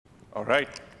All right.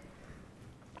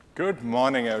 Good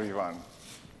morning, everyone.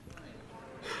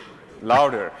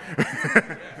 Louder.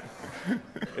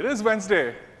 It is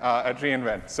Wednesday at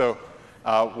re:Invent, so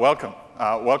welcome.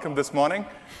 Welcome this morning.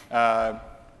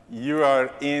 You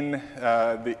are in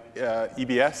the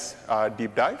EBS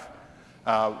deep dive.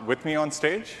 With me on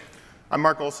stage, I'm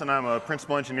Mark Olson. I'm a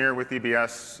principal engineer with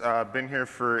EBS. Been here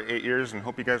for 8 years and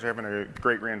hope you guys are having a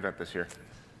great re:Invent this year.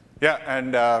 Yeah,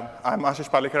 and I'm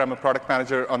Ashish Palekar. I'm a product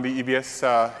manager on the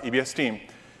EBS team.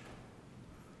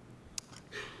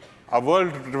 Our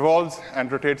world revolves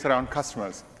and rotates around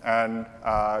customers. And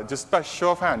just by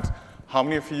show of hands, how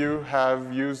many of you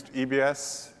have used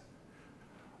EBS?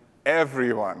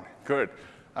 Everyone. Good.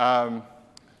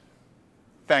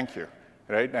 Thank you.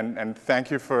 Right? And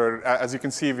thank you for, as you can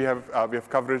see, we have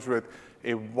coverage with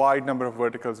a wide number of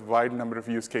verticals, wide number of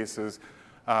use cases.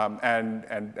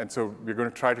 And so we're going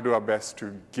to try to do our best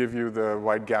to give you the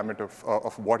wide gamut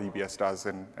of what EBS does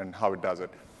and how it does it.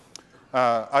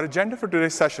 Our agenda for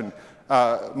today's session,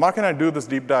 Mark and I do this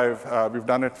deep dive. We've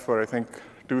done it for, I think,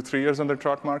 2-3 years on the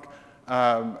trot, Mark.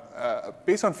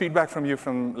 Based on feedback from you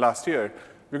from last year,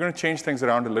 we're going to change things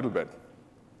around a little bit.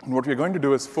 And what we're going to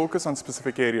do is focus on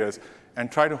specific areas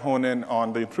and try to hone in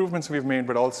on the improvements we've made,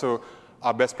 but also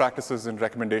our best practices and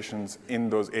recommendations in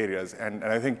those areas. And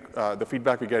I think the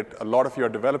feedback we get, a lot of your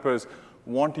developers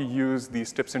want to use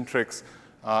these tips and tricks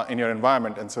in your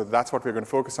environment, and so that's what we're going to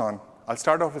focus on. I'll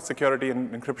start off with security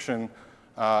and encryption.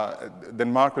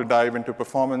 Then Mark will dive into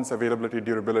performance, availability,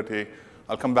 durability.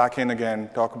 I'll come back in again,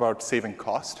 talk about saving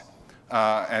cost.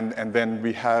 And then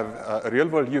we have a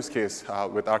real-world use case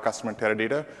with our customer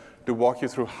Teradata to walk you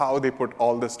through how they put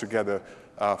all this together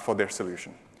for their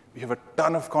solution. We have a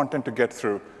ton of content to get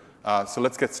through, so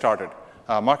let's get started.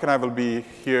 Mark and I will be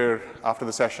here after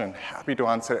the session, happy to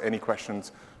answer any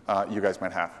questions you guys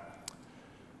might have.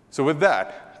 So with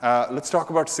that, let's talk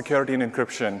about security and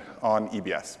encryption on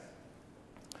EBS.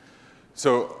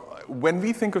 So when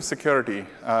we think of security,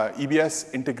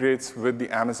 EBS integrates with the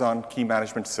Amazon Key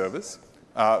Management Service.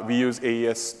 We use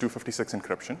AES 256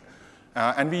 encryption,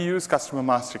 and we use customer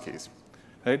master keys.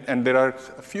 Right? And there are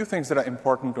a few things that are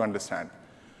important to understand.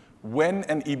 When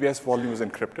an EBS volume is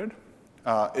encrypted,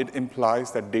 it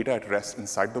implies that data at rest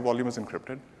inside the volume is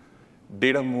encrypted.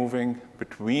 Data moving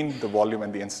between the volume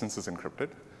and the instance is encrypted.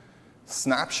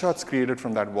 Snapshots created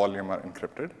from that volume are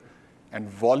encrypted. And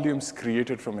volumes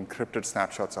created from encrypted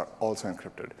snapshots are also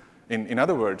encrypted. In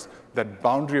other words, that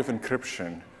boundary of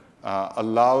encryption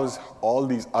allows all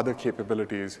these other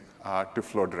capabilities to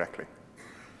flow directly.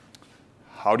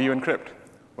 How do you encrypt?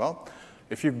 Well,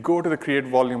 if you go to the Create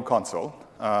Volume console,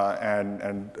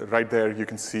 and right there you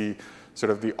can see sort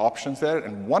of the options there.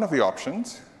 And one of the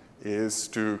options is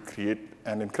to create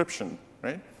an encryption,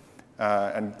 right?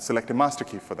 And select a master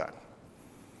key for that.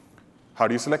 How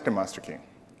do you select a master key?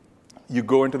 You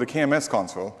go into the KMS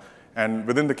console, and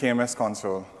within the KMS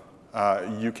console,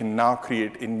 you can now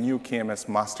create a new KMS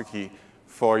master key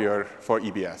for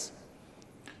EBS.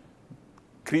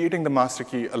 Creating the master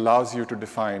key allows you to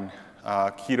define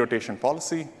key rotation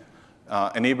policy,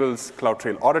 enables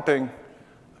CloudTrail auditing,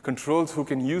 controls who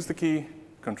can use the key,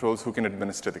 controls who can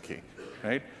administer the key,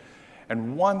 right?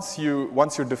 And once you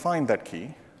define that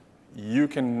key, you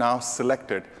can now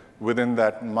select it within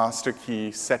that master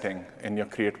key setting in your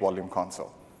Create Volume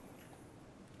console.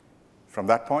 From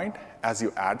that point, as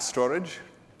you add storage,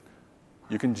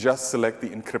 you can just select the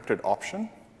encrypted option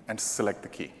and select the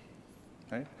key,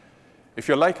 right? If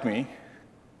you're like me,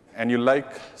 and you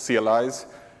like CLIs,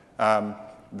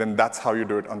 then that's how you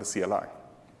do it on the CLI,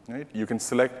 right? You can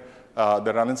select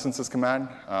the run instances command,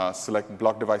 select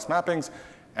block device mappings,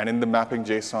 and in the mapping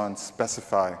JSON,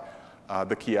 specify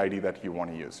the key ID that you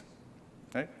want to use,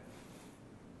 right?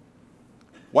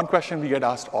 One question we get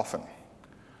asked often,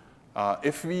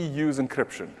 if we use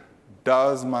encryption,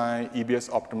 does my EBS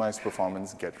optimized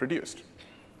performance get reduced?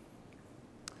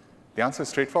 The answer is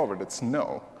straightforward. It's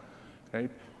no, right?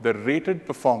 The rated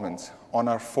performance on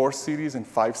our 4 series and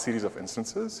 5 series of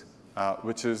instances,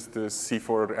 which is the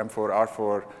C4, M4,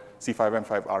 R4, C5,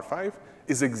 M5, R5,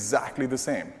 is exactly the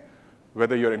same,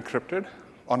 whether you're encrypted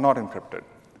or not encrypted.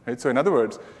 Right? So in other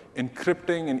words,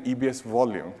 encrypting an EBS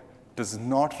volume does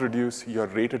not reduce your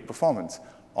rated performance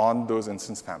on those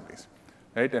instance families.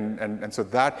 Right? And so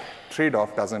that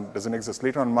trade-off doesn't exist.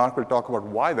 Later on, Mark will talk about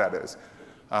why that is.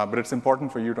 But it's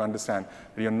important for you to understand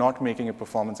that you're not making a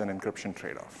performance and encryption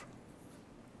trade-off.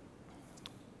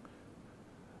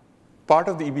 Part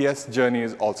of the EBS journey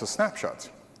is also snapshots.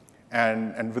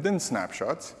 And within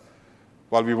snapshots,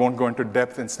 while we won't go into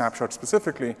depth in snapshots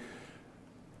specifically,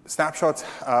 snapshots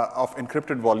of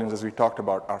encrypted volumes, as we talked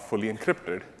about, are fully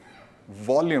encrypted.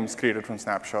 volumes created from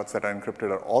snapshots that are encrypted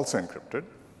are also encrypted.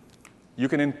 You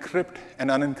can encrypt an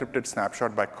unencrypted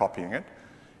snapshot by copying it,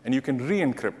 and you can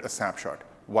re-encrypt a snapshot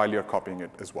while you're copying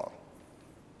it as well.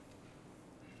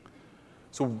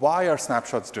 So why are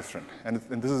snapshots different? And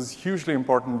this is hugely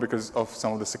important because of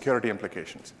some of the security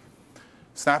implications.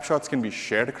 Snapshots can be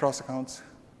shared across accounts.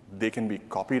 They can be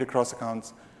copied across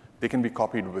accounts. They can be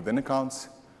copied within accounts.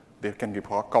 They can be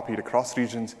copied across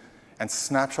regions. And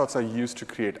snapshots are used to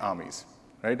create armies,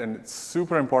 right? And it's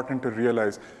super important to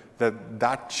realize that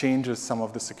that changes some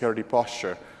of the security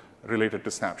posture related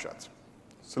to snapshots.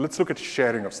 So let's look at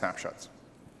sharing of snapshots.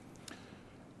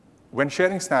 When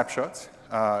sharing snapshots,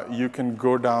 you can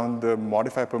go down the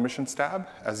Modify Permissions tab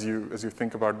as you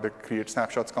think about the Create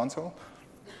Snapshots console.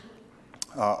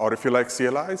 Or if you like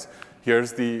CLIs,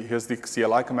 here's the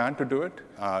CLI command to do it.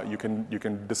 You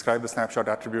can describe the snapshot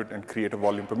attribute and create a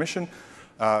volume permission.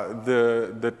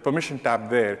 The permission tab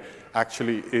there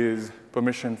actually is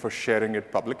permission for sharing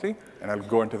it publicly, and I'll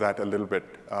go into that a little bit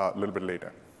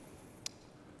later.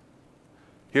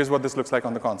 Here's what this looks like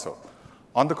on the console.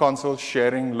 On the console,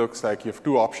 sharing looks like you have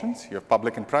two options. You have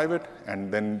public and private,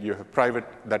 and then you have private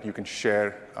that you can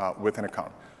share with an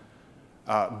account.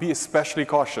 Be especially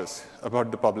cautious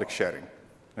about the public sharing,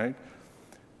 right?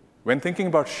 When thinking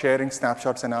about sharing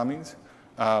snapshots and armies,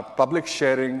 public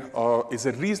sharing is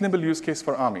a reasonable use case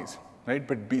for armies, right?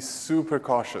 But be super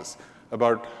cautious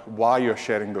about why you're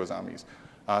sharing those armies.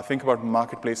 Think about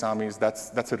marketplace armies.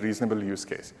 That's a reasonable use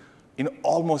case. In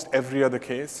almost every other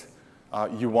case,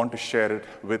 you want to share it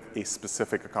with a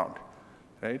specific account,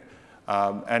 right?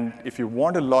 And if you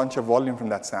want to launch a volume from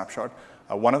that snapshot,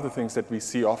 one of the things that we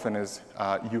see often is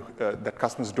that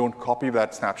customers don't copy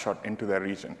that snapshot into their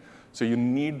region. So you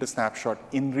need the snapshot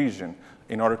in region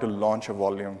in order to launch a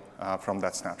volume from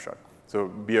that snapshot. So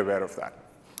be aware of that.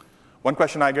 One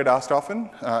question I get asked often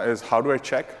is, how do I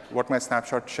check what my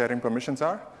snapshot sharing permissions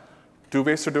are? Two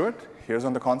ways to do it. Here's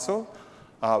on the console.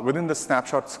 Within the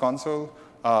snapshots console,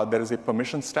 there is a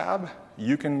permissions tab.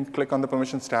 You can click on the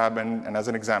permissions tab, and as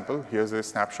an example, here's a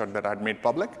snapshot that I'd made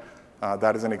public.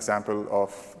 That is an example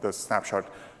of the snapshot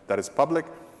that is public.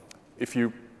 If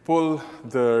you pull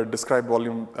the describe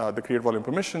volume, the create volume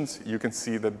permissions, you can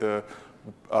see that the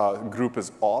group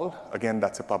is all. Again,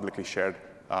 that's a publicly shared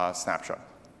snapshot.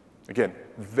 Again,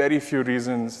 very few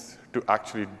reasons to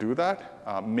actually do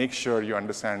that. Make sure you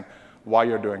understand why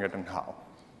you're doing it and how.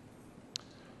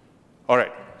 All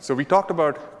right, so we talked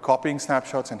about copying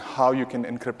snapshots and how you can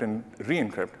encrypt and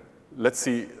re-encrypt. Let's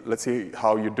see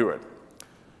how you do it.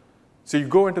 So you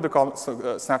go into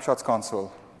the snapshots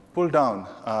console, pull down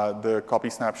the copy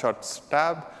snapshots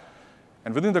tab,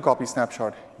 and within the copy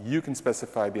snapshot, you can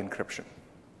specify the encryption,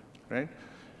 right?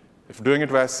 If you're doing it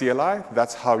via CLI,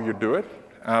 that's how you do it.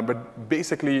 But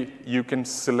basically, you can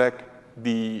select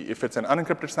if it's an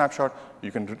unencrypted snapshot,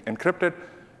 you can encrypt it.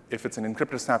 If it's an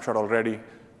encrypted snapshot already,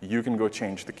 you can go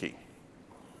change the key.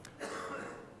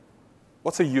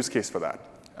 What's a use case for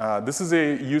that? This is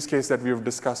a use case that we have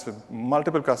discussed with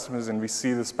multiple customers, and we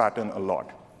see this pattern a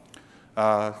lot.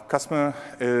 Customer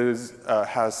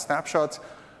has snapshots.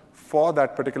 For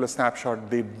that particular snapshot,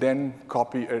 they then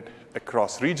copy it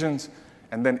across regions,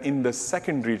 and then in the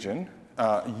second region,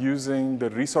 using the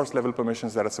resource level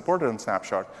permissions that are supported on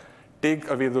snapshot, take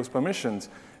away those permissions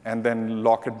and then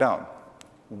lock it down.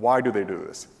 Why do they do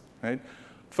this? Right?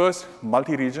 First,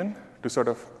 multi-region to sort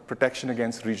of protection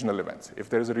against regional events. If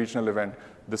there is a regional event,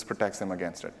 this protects them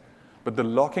against it. But the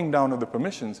locking down of the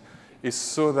permissions is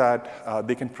so that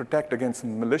they can protect against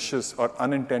malicious or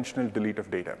unintentional delete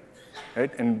of data.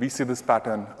 Right? And we see this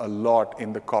pattern a lot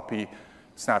in the copy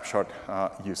snapshot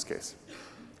use case.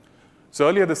 So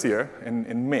earlier this year,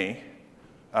 in May,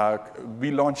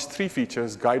 we launched 3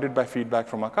 features guided by feedback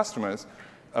from our customers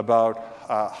about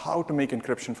how to make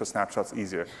encryption for snapshots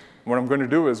easier. What I'm going to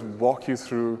do is walk you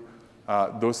through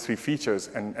those 3 features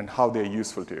and how they're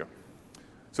useful to you.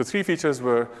 So 3 features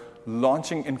were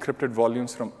launching encrypted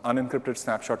volumes from unencrypted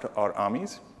snapshot or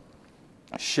armies,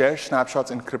 share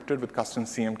snapshots encrypted with custom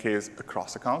CMKs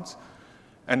across accounts,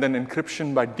 and then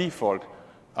encryption by default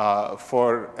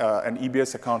for an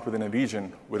EBS account within a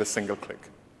region with a single click.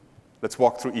 Let's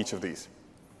walk through each of these.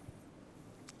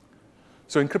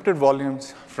 So encrypted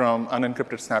volumes from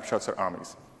unencrypted snapshots or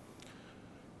armies.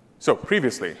 So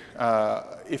previously,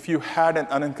 if you had an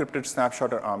unencrypted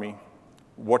snapshot or army,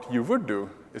 what you would do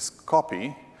is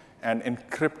copy and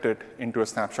encrypt it into a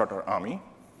snapshot or army,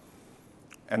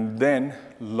 and then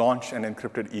launch an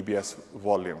encrypted EBS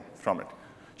volume from it.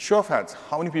 Show of hands,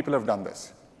 how many people have done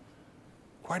this?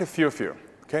 Quite a few of you,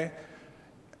 okay?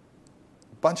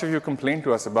 A bunch of you complained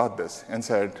to us about this and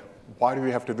said, why do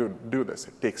we have to do this?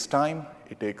 It takes time,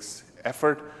 it takes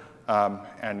effort,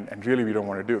 and really we don't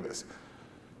want to do this.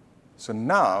 So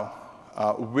now,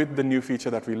 with the new feature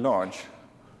that we launched,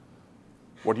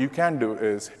 what you can do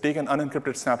is take an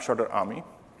unencrypted snapshot or AMI,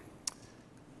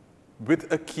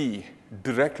 with a key,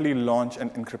 directly launch an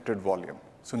encrypted volume.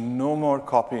 So no more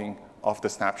copying of the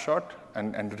snapshot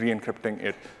and re-encrypting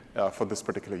it for this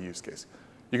particular use case.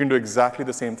 You can do exactly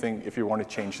the same thing if you want to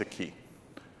change the key.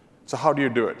 So how do you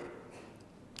do it?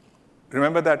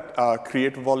 Remember that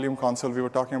create volume console we were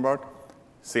talking about?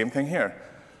 Same thing here.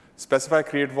 Specify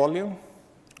create volume.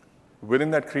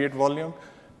 Within that create volume,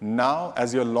 now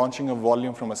as you're launching a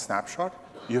volume from a snapshot,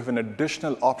 you have an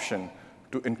additional option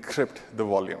to encrypt the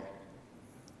volume,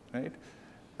 right?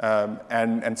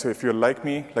 And so if you're like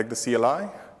me, like the CLI,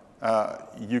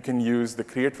 you can use the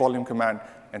create volume command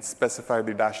and specify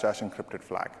the -- encrypted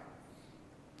flag.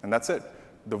 And that's it.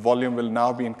 The volume will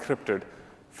now be encrypted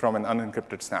from an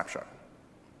unencrypted snapshot.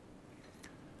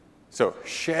 So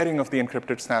sharing of the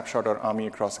encrypted snapshot or AMI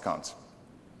across accounts.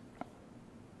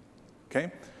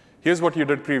 Okay? Here's what you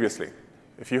did previously.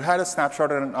 If you had a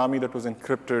snapshot or an AMI that was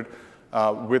encrypted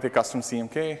with a custom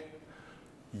CMK,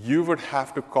 you would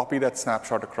have to copy that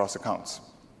snapshot across accounts.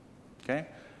 Okay?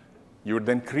 You would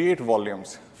then create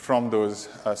volumes from those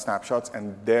snapshots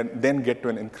and then get to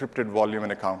an encrypted volume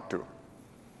in account 2.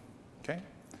 Okay?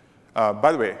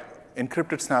 By the way,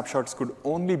 encrypted snapshots could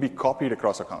only be copied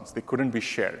across accounts. They couldn't be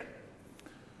shared.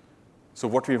 So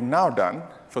what we've now done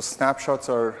for snapshots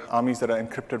or AMIs that are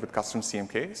encrypted with custom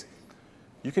CMKs,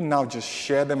 you can now just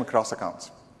share them across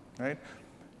accounts, right?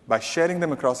 By sharing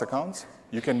them across accounts,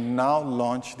 you can now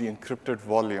launch the encrypted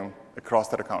volume across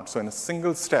that account. So in a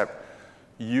single step,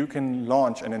 you can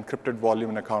launch an encrypted volume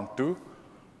in account 2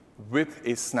 with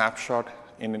a snapshot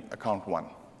in account 1.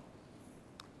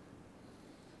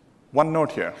 One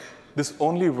note here, this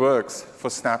only works for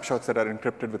snapshots that are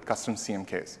encrypted with custom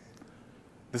CMKs.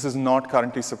 This is not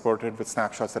currently supported with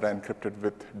snapshots that are encrypted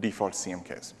with default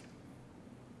CMKs.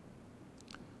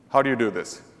 How do you do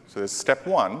this? So step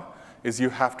 1 is you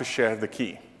have to share the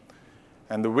key.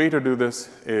 And the way to do this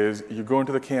is you go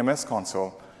into the KMS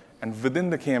console, and within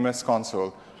the KMS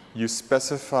console, you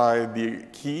specify the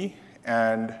key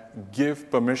and give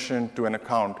permission to an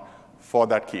account for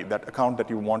that key. That account that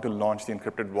you want to launch the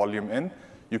encrypted volume in,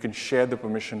 you can share the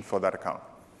permission for that account.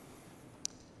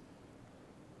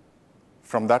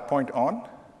 From that point on,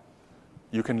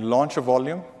 you can launch a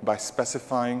volume by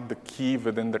specifying the key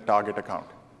within the target account.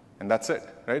 And that's it,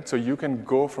 right? So you can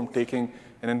go from taking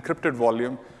an encrypted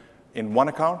volume in one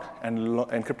account and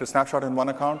encrypted snapshot in one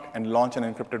account and launch an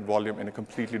encrypted volume in a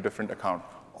completely different account,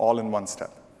 all in one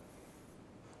step.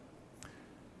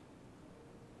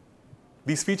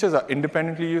 These features are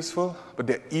independently useful, but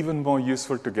they're even more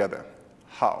useful together.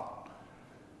 How?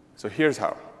 So here's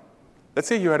how. Let's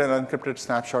say you had an unencrypted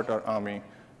snapshot or AMI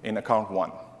in account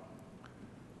 1.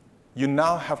 You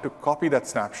now have to copy that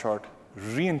snapshot,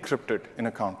 re-encrypt it in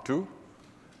account 2,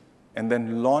 and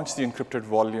then launch the encrypted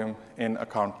volume in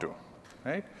account 2,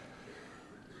 right?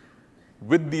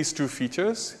 With these two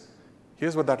features,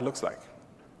 here's what that looks like.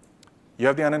 You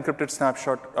have the unencrypted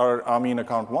snapshot or AMI in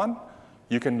account 1.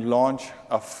 You can launch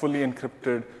a fully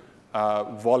encrypted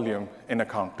volume in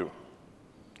account 2,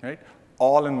 right?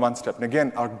 All in one step. And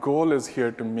again, our goal is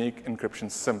here to make encryption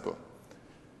simple.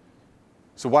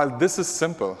 So while this is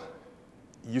simple,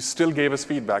 you still gave us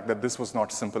feedback that this was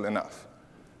not simple enough,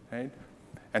 right?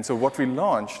 And so what we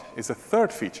launched is a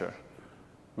third feature,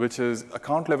 which is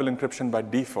account-level encryption by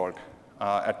default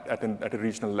at a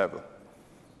regional level.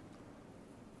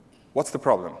 What's the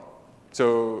problem?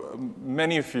 So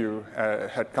many of you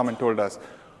had come and told us,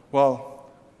 well,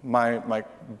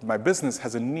 my business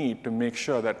has a need to make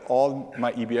sure that all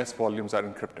my EBS volumes are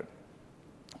encrypted.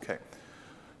 Okay.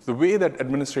 The way that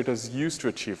administrators used to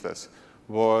achieve this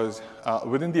was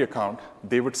within the account,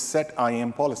 they would set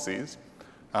IAM policies.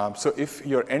 So if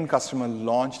your end customer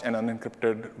launched an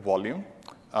unencrypted volume,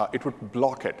 it would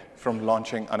block it from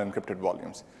launching unencrypted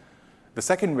volumes. The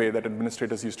second way that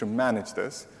administrators used to manage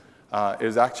this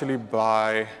is actually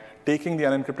by taking the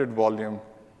unencrypted volume,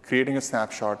 creating a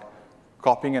snapshot,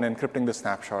 copying and encrypting the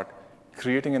snapshot,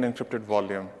 creating an encrypted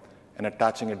volume, and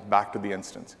attaching it back to the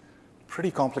instance. Pretty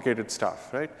complicated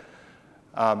stuff, right?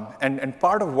 And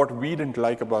part of what we didn't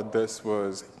like about this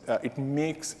was it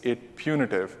makes it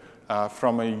punitive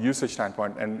from a usage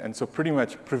standpoint, and so pretty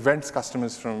much prevents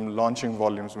customers from launching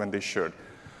volumes when they should.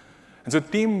 And so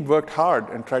the team worked hard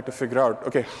and tried to figure out,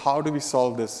 okay, how do we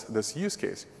solve this use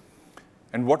case?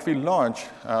 And what we launched,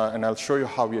 and I'll show you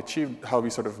how we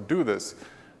sort of do this,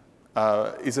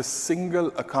 is a single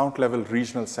account-level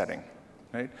regional setting.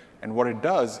 right? And what it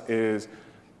does is,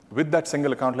 with that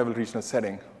single account level regional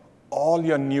setting, all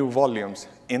your new volumes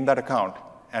in that account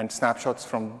and snapshots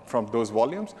from those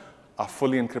volumes are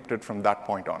fully encrypted from that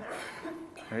point on,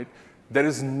 right? There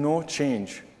is no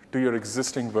change to your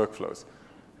existing workflows.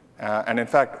 And in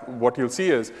fact, what you'll see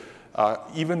is,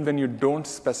 even when you don't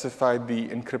specify the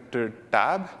encrypted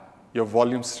tab, your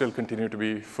volumes still continue to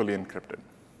be fully encrypted,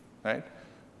 right?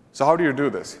 So how do you do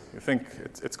this? You think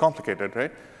it's complicated,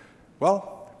 right?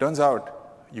 Well, turns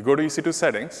out you go to EC2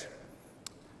 settings,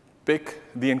 pick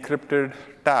the encrypted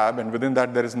tab, and within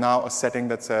that there is now a setting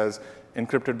that says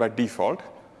encrypted by default,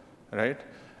 right?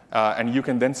 And you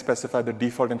can then specify the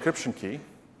default encryption key,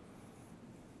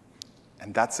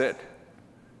 and that's it.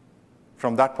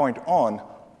 From that point on,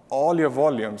 all your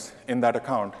volumes in that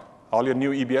account, all your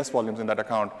new EBS volumes in that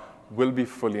account will be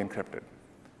fully encrypted,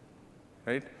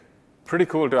 right? Pretty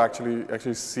cool to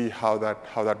actually see how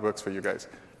that works for you guys.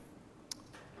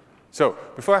 So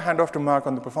before I hand off to Mark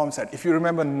on the performance side, if you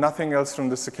remember nothing else from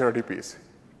this security piece,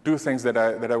 two things that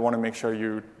I want to make sure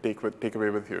you take away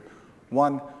with you.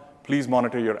 One, please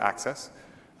monitor your access.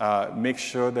 Make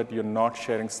sure that you're not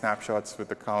sharing snapshots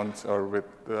with accounts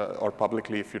or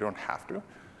publicly if you don't have to.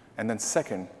 And then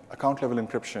second, account level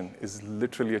encryption is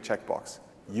literally a checkbox.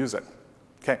 Use it.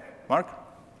 Okay, Mark,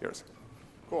 yours.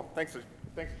 Cool, thanks,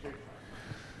 Ajay.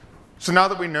 So now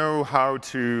that we know how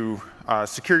to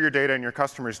secure your data and your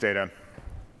customers' data,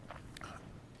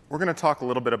 we're going to talk a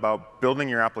little bit about building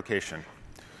your application.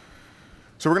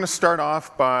 So we're going to start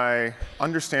off by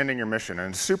understanding your mission.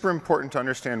 And it's super important to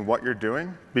understand what you're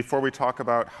doing before we talk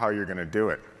about how you're going to do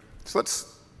it. So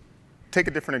let's take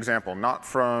a different example, not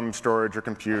from storage or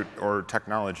compute or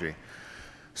technology.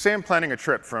 Say I'm planning a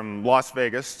trip from Las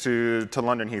Vegas to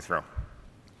London Heathrow.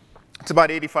 It's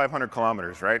about 8,500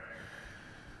 kilometers, right?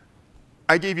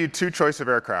 I gave you two choices of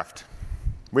aircraft.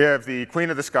 We have the queen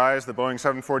of the skies, the Boeing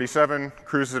 747,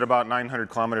 cruises at about 900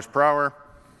 kilometers per hour.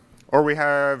 Or we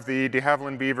have the de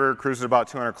Havilland Beaver, cruises at about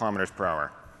 200 kilometers per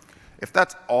hour. If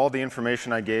that's all the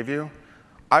information I gave you,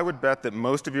 I would bet that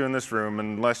most of you in this room,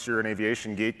 unless you're an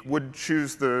aviation geek, would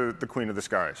choose the queen of the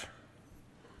skies.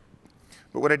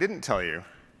 But what I didn't tell you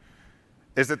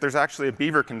is that there's actually a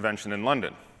Beaver convention in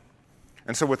London.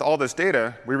 And so with all this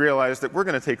data, we realized that we're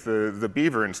going to take the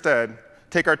Beaver instead,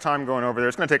 take our time going over there.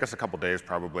 It's going to take us a couple days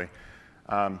probably.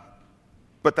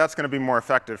 But that's going to be more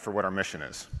effective for what our mission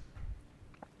is.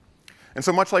 And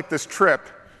so much like this trip,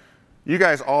 you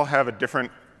guys all have a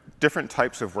different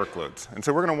types of workloads. And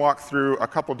so we're going to walk through a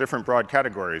couple different broad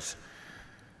categories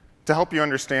to help you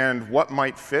understand what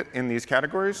might fit in these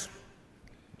categories.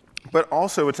 But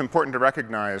also, it's important to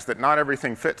recognize that not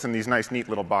everything fits in these nice, neat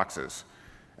little boxes.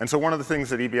 And so one of the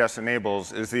things that EBS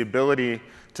enables is the ability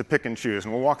to pick and choose.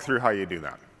 And we'll walk through how you do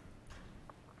that.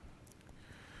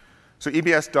 So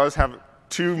EBS does have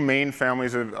two main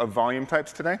families of volume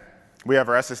types today. We have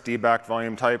our SSD-backed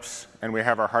volume types, and we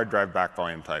have our hard drive-backed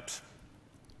volume types.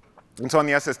 And so on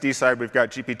the SSD side, we've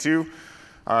got GP2,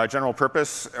 general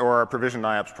purpose, or our provisioned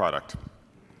IOPS product.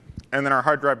 And then our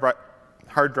hard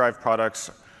drive products,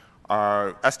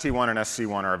 ST1 and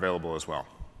SC1 are available as well.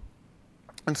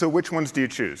 And so which ones do you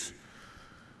choose?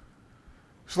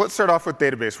 So let's start off with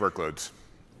database workloads.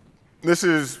 This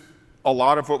is a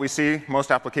lot of what we see.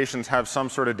 Most applications have some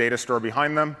sort of data store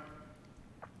behind them.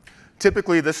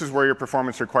 Typically, this is where your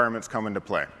performance requirements come into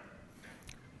play.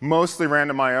 Mostly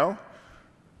random I/O.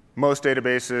 Most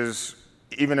databases,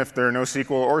 even if they're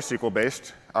NoSQL or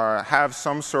SQL-based, have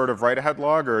some sort of write-ahead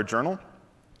log or a journal.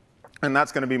 And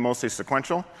that's going to be mostly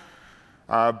sequential.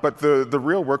 But the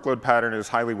real workload pattern is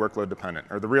highly workload dependent,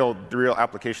 or the real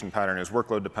application pattern is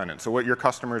workload dependent. So what your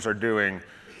customers are doing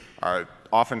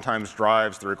oftentimes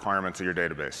drives the requirements of your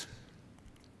database.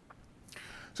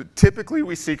 So typically,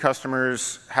 we see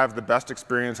customers have the best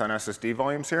experience on SSD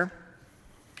volumes here.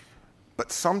 But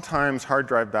sometimes hard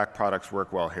drive-backed products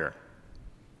work well here.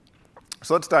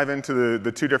 So let's dive into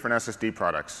the two different SSD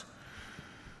products.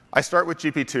 I start with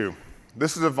GP2.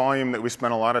 This is a volume that we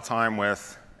spent a lot of time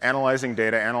with analyzing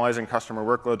data, analyzing customer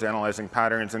workloads, analyzing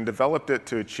patterns, and developed it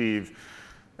to achieve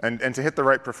and to hit the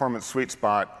right performance sweet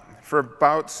spot for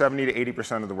about 70 to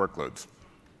 80% of the workloads.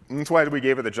 And that's why we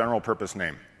gave it the general purpose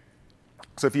name.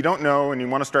 So if you don't know and you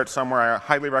want to start somewhere, I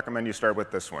highly recommend you start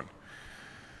with this one.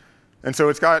 And so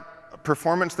it's got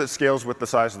performance that scales with the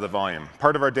size of the volume.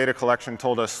 Part of our data collection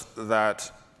told us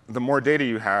that the more data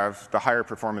you have, the higher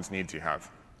performance needs you have.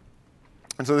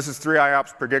 And so this is 3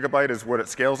 IOPS per gigabyte is what it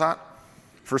scales at.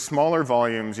 For smaller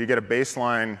volumes, you get a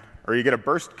baseline, or you get a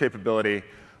burst capability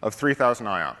of 3,000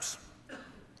 IOPS.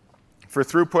 For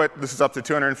throughput, this is up to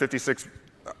 256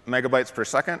 megabytes per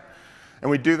second. And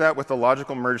we do that with the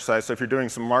logical merge size. So if you're doing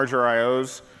some larger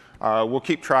I/Os, we'll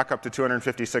keep track up to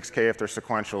 256K if they're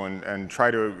sequential and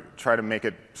try to make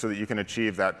it so that you can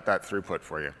achieve that throughput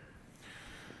for you.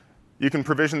 You can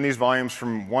provision these volumes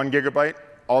from 1 gigabyte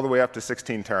all the way up to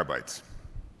 16 terabytes.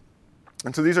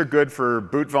 And so these are good for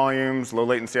boot volumes, low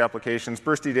latency applications,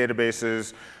 bursty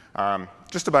databases,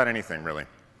 just about anything, really.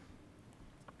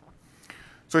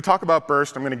 So we talk about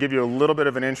burst. I'm going to give you a little bit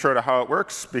of an intro to how it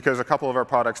works, because a couple of our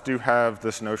products do have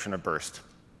this notion of burst.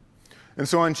 And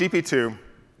so on GP2,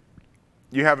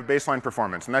 you have a baseline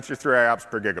performance, and that's your 3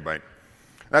 IOPS per gigabyte.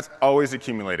 That's always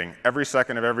accumulating every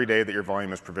second of every day that your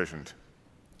volume is provisioned.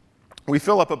 We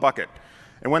fill up a bucket,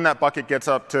 and when that bucket gets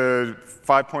up to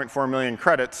 5.4 million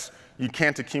credits, you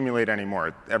can't accumulate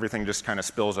anymore. Everything just kind of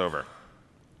spills over.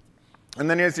 And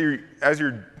then as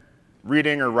you're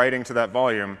reading or writing to that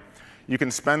volume, you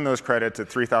can spend those credits at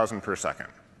 3,000 per second.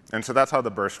 And so that's how the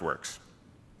burst works.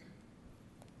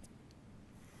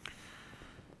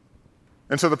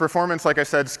 And so the performance, like I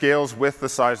said, scales with the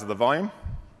size of the volume.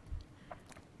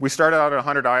 We started out at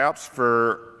 100 IOPS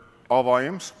for all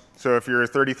volumes. So if you're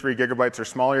 33 gigabytes or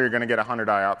smaller, you're going to get 100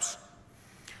 IOPS.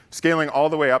 Scaling all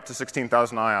the way up to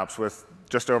 16,000 IOPS with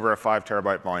just over a 5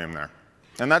 terabyte volume there.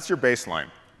 And that's your baseline.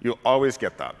 You'll always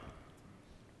get that.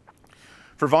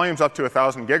 For volumes up to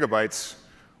 1,000 gigabytes,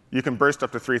 you can burst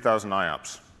up to 3,000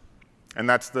 IOPS. And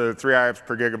that's the 3 IOPS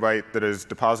per gigabyte that is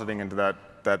depositing into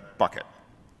that bucket.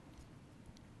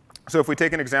 So if we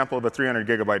take an example of a 300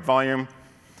 gigabyte volume,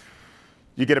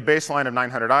 you get a baseline of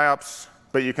 900 IOPS,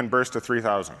 but you can burst to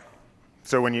 3,000.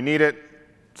 So when you need it,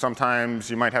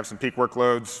 sometimes you might have some peak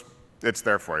workloads, it's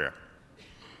there for you.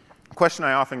 A question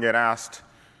I often get asked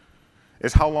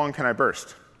is, how long can I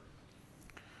burst?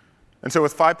 And so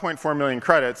with 5.4 million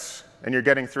credits, and you're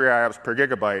getting 3 IOPS per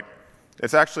gigabyte,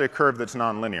 it's actually a curve that's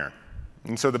nonlinear.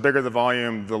 And so the bigger the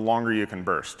volume, the longer you can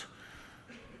burst.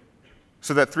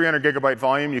 So that 300 gigabyte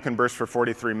volume, you can burst for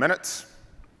 43 minutes.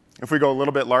 If we go a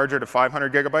little bit larger to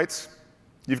 500 gigabytes,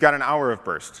 you've got an hour of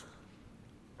burst.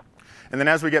 And then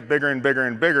as we get bigger and bigger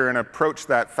and bigger and approach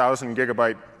that 1,000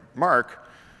 gigabyte mark,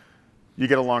 you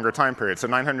get a longer time period. So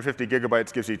 950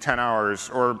 gigabytes gives you 10 hours,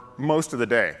 or most of the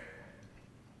day.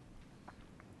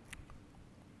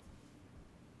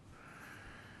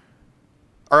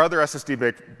 Our other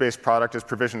SSD-based product is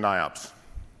provisioned IOPS.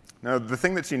 Now, the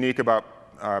thing that's unique about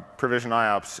provisioned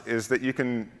IOPS is that you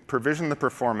can provision the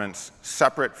performance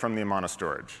separate from the amount of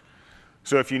storage.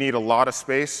 So if you need a lot of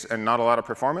space and not a lot of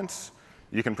performance,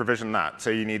 you can provision that.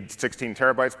 Say you need 16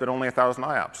 terabytes but only 1,000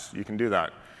 IOPS, you can do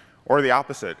that. Or the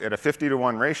opposite, at a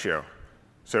 50-to-1 ratio.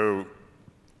 So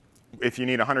if you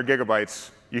need 100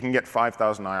 gigabytes, you can get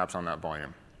 5,000 IOPS on that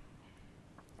volume.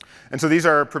 And so these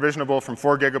are provisionable from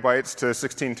 4 gigabytes to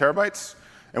 16 terabytes,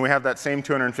 and we have that same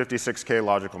 256K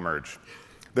logical merge.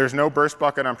 There's no burst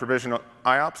bucket on provisioned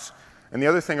IOPS, and the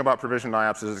other thing about provisioned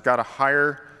IOPS is it's got a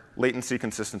higher latency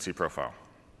consistency profile.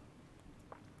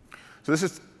 So this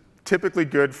is typically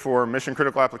good for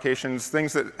mission-critical applications,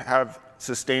 things that have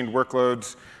sustained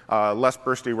workloads, less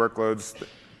bursty workloads,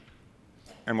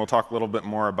 and we'll talk a little bit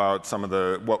more about some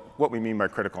of what we mean by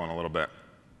critical in a little bit.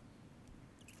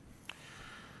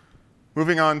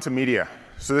 Moving on to media.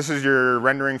 So this is your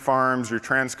rendering farms, your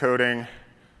transcoding,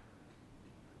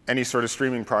 any sort of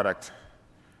streaming product.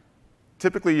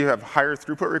 Typically, you have higher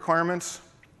throughput requirements,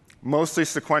 mostly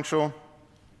sequential,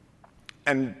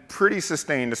 and pretty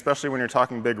sustained, especially when you're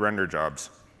talking big render jobs.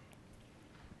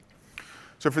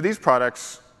 So for these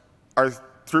products, our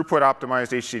throughput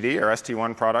optimized HDD, our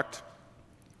ST1 product,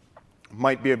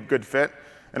 might be a good fit,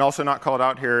 and also not called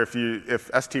out here if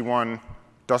ST1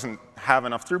 doesn't have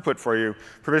enough throughput for you,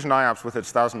 provisioned IOPS with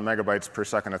its 1,000 megabytes per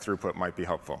second of throughput might be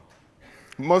helpful.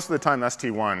 Most of the time,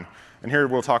 ST1, and here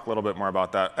we'll talk a little bit more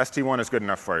about that, ST1 is good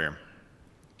enough for you.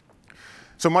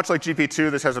 So much like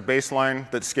GP2, this has a baseline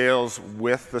that scales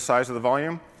with the size of the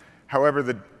volume. However,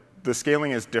 the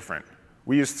scaling is different.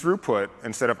 We use throughput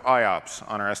instead of IOPS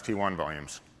on our ST1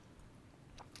 volumes.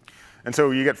 And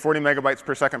so you get 40 megabytes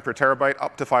per second per terabyte,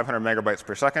 up to 500 megabytes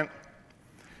per second.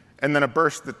 And then a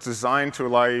burst that's designed to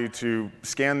allow you to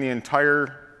scan the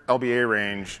entire LBA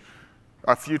range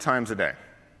a few times a day.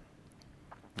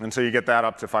 And so you get that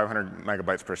up to 500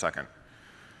 megabytes per second.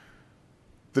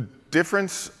 The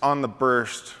difference on the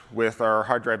burst with our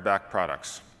hard drive back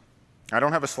products. I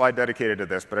don't have a slide dedicated to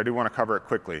this, but I do want to cover it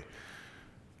quickly.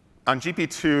 On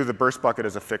GP2, the burst bucket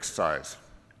is a fixed size.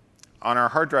 On our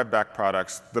hard drive back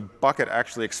products, the bucket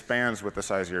actually expands with the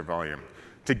size of your volume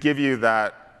to give you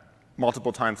that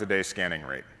multiple times a day scanning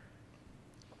rate.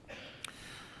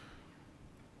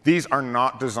 These are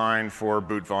not designed for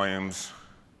boot volumes,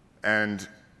 and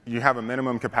you have a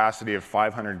minimum capacity of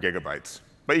 500 gigabytes,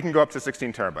 but you can go up to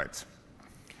 16 terabytes.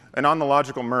 And on the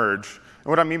logical merge, and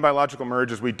what I mean by logical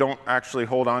merge is we don't actually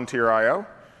hold on to your I/O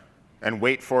and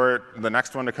wait for the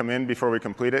next one to come in before we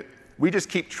complete it. We just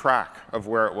keep track of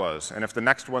where it was. And if the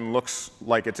next one looks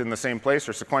like it's in the same place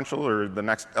or sequential or the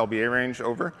next LBA range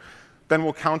over, then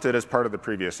we'll count it as part of the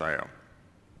previous I/O.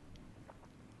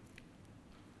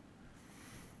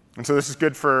 And so this is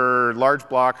good for large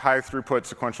block, high throughput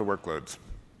sequential workloads.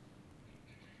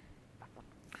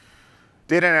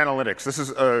 Data and analytics. This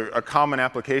is a common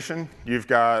application. You've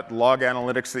got log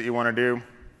analytics that you want to do,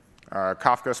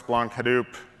 Kafka, Splunk, Hadoop,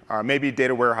 maybe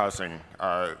data warehousing,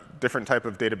 different type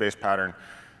of database pattern.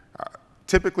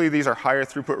 Typically, these are higher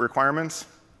throughput requirements,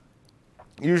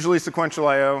 usually sequential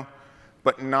I/O,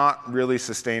 but not really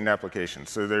sustained applications.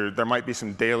 So there might be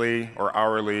some daily or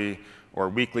hourly or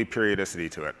weekly periodicity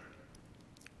to it.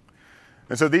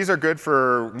 And so these are good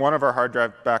for one of our hard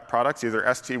drive back products, either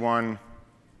ST1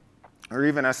 or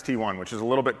even ST1, which is a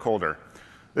little bit colder.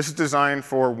 This is designed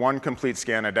for one complete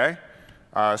scan a day.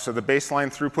 So the baseline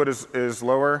throughput is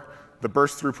lower, the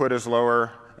burst throughput is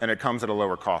lower, and it comes at a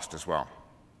lower cost as well.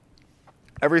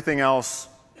 Everything else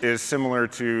is similar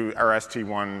to our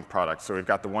ST1 product. So we've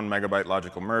got the 1 megabyte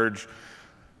logical merge,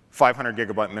 500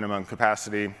 gigabyte minimum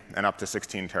capacity, and up to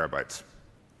 16 terabytes.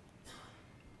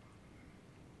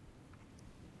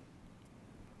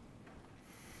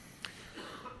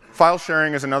 File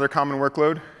sharing is another common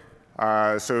workload.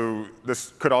 So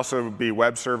this could also be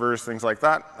web servers, things like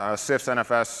that. CIFS,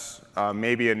 NFS,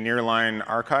 maybe a nearline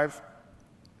archive.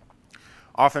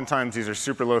 Oftentimes, these are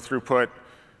super low throughput,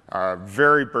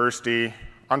 very bursty,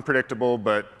 unpredictable,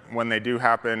 but when they do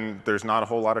happen, there's not a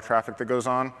whole lot of traffic that goes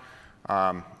on.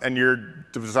 And you're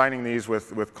designing these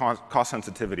with cost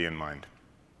sensitivity in mind.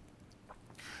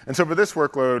 And so for this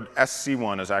workload,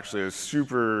 SC1 is actually a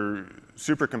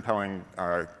super compelling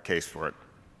case for it.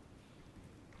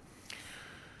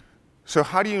 So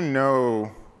how do you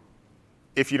know,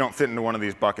 if you don't fit into one of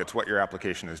these buckets, what your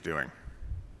application is doing?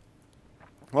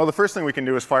 Well, the first thing we can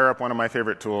do is fire up one of my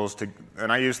favorite tools,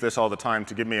 and I use this all the time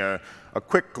to give me a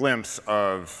quick glimpse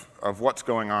of what's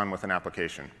going on with an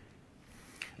application.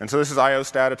 And so this is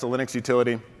IOStat. It's a Linux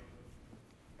utility. And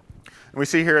we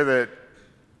see here that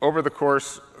over the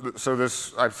course, so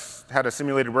I've had a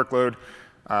simulated workload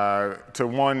to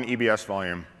 1 EBS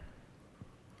volume.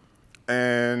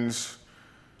 And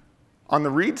on the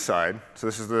read side, so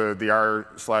this is the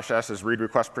R/S is read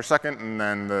request per second, and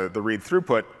then the read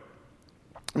throughput,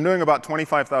 I'm doing about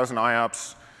 25,000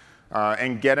 IOPS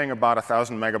and getting about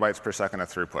 1,000 megabytes per second of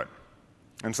throughput.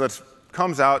 And so that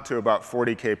comes out to about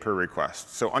 40K per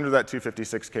request. So under that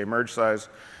 256K merge size,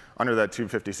 under that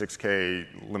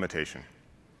 256K limitation.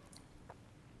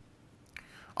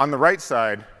 On the right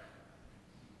side,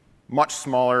 much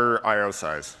smaller I/O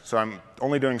size. So I'm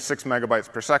only doing 6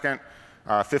 megabytes per second,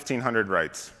 1,500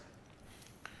 writes.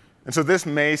 And so this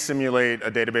may simulate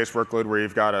a database workload where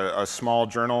you've got a small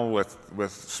journal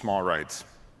with small writes.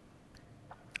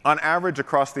 On average,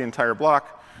 across the entire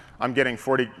block, I'm getting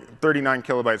 39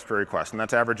 kilobytes per request, and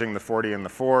that's averaging the 40 and the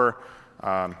 4.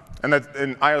 And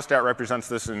IOStat represents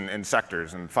this in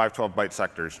sectors, in 512-byte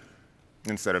sectors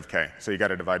instead of K. So you got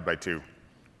to divide by 2.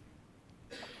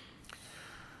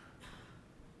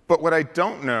 But what I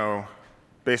don't know,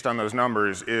 based on those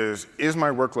numbers, is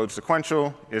my workload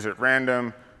sequential? Is it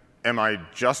random? Am I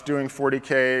just doing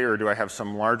 40K, or do I have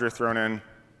some larger thrown in?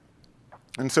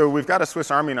 And so we've got a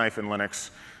Swiss Army knife in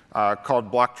Linux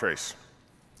called blocktrace.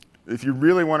 If you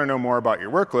really want to know more about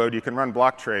your workload, you can run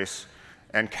blocktrace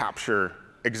and capture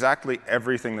exactly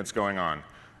everything that's going on.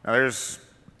 Now, there's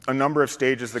a number of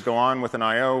stages that go on with an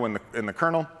I/O in the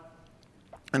kernel,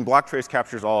 and blocktrace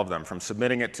captures all of them, from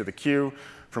submitting it to the queue,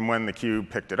 from when the queue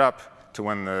picked it up, to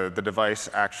when the device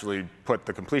actually put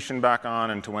the completion back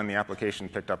on, and to when the application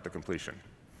picked up the completion.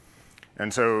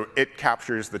 And so it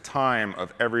captures the time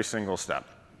of every single step.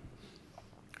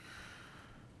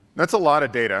 That's a lot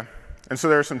of data, and so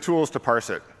there are some tools to parse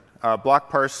it.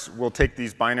 BlockParse will take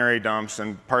these binary dumps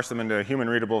and parse them into a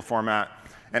human-readable format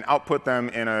and output them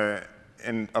in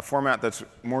a format that's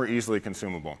more easily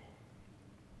consumable.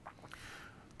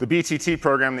 The BTT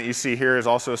program that you see here is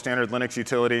also a standard Linux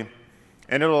utility,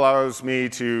 and it allows me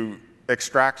to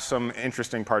extract some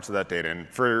interesting parts of that data. And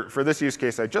for this use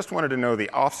case, I just wanted to know the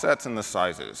offsets and the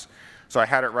sizes. So I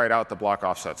had it write out the block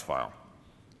offsets file.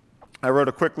 I wrote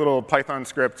a quick little Python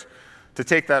script to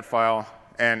take that file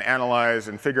and analyze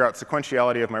and figure out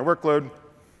sequentiality of my workload,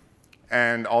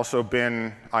 and also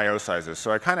bin I/O sizes.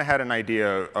 So I kind of had an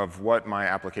idea of what my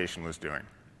application was doing.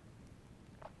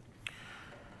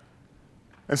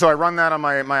 And so I run that on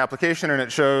my application, and it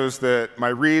shows that my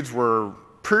reads were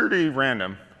pretty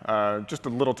random, just a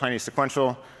little tiny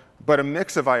sequential, but a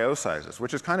mix of I/O sizes,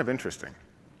 which is kind of interesting.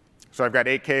 So I've got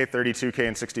 8K, 32K,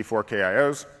 and 64K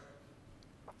I/Os.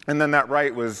 And then that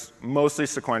write was mostly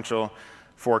sequential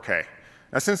 4K.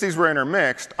 Now, since these were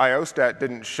intermixed, IOStat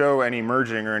didn't show any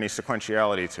merging or any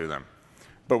sequentiality to them.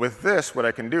 But with this, what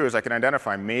I can do is I can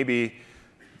identify maybe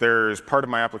there's part of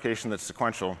my application that's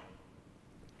sequential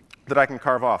that I can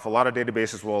carve off. A lot of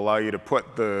databases will allow you to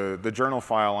put the journal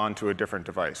file onto a different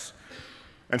device.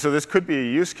 And so this could be a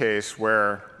use case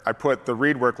where I put the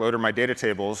read workload or my data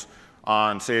tables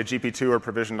on, say, a GP2 or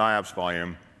provisioned IOPS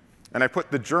volume, and I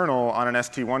put the journal on an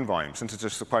ST1 volume, since it's a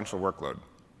sequential workload.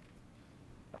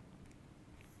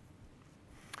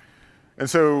 And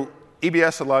so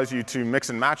EBS allows you to mix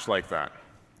and match like that.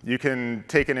 You can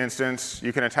take an instance,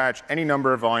 you can attach any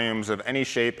number of volumes of any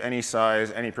shape, any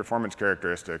size, any performance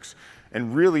characteristics,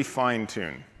 and really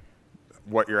fine-tune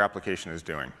what your application is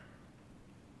doing.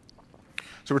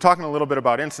 So we're talking a little bit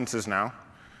about instances now.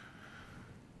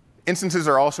 Instances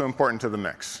are also important to the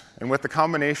mix. And with the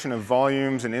combination of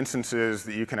volumes and instances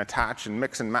that you can attach and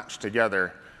mix and match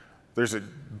together, there's a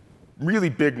really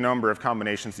big number of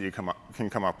combinations that you can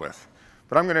come up with.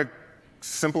 But I'm going to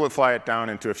simplify it down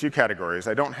into a few categories.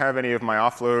 I don't have any of my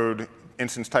offload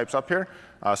instance types up here.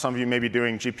 Some of you may be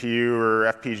doing GPU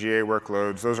or FPGA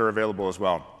workloads. Those are available as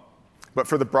well. But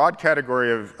for the broad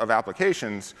category of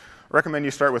applications, I recommend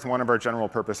you start with one of our general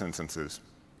purpose instances.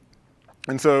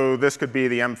 And so this could be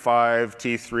the M5,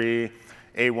 T3,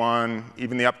 A1,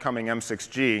 even the upcoming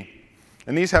M6G.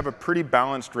 And these have a pretty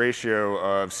balanced ratio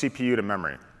of CPU to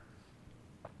memory.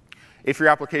 If your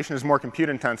application is more compute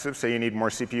intensive, say you need more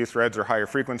CPU threads or higher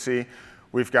frequency,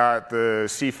 we've got the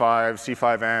C5,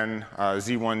 C5N,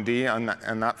 Z1D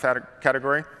in that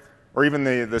category, or even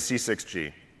the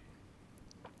C6G.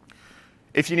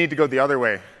 If you need to go the other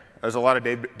way, as a lot of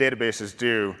databases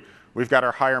do, we've got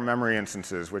our higher memory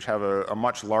instances, which have a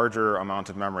much larger amount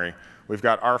of memory. We've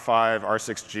got R5,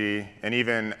 R6G, and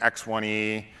even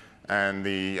X1E and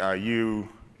the U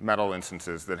metal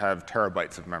instances that have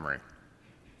terabytes of memory.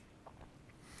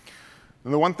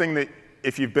 And the one thing that,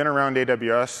 if you've been around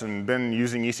AWS and been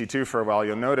using EC2 for a while,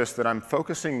 you'll notice that I'm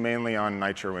focusing mainly on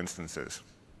Nitro instances.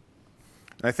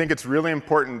 And I think it's really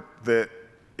important that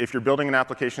if you're building an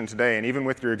application today, and even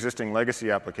with your existing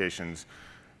legacy applications,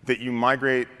 that you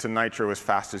migrate to Nitro as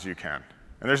fast as you can.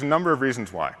 And there's a number of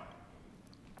reasons why.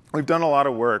 We've done a lot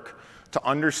of work to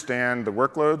understand the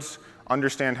workloads,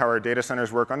 understand how our data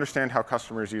centers work, understand how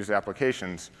customers use the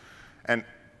applications. And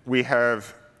we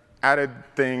have added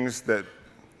things that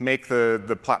make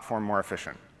the platform more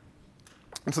efficient.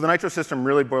 And so the Nitro system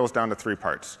really boils down to 3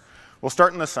 parts. We'll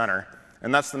start in the center,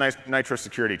 and that's the Nitro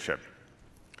security chip.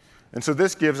 And so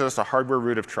this gives us a hardware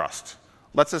root of trust.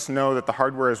 Lets us know that the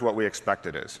hardware is what we expect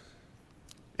it is,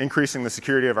 increasing the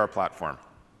security of our platform.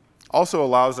 Also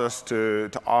allows us to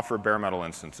offer bare metal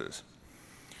instances.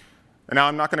 And now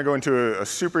I'm not going to go into a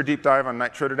super deep dive on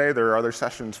Nitro today. There are other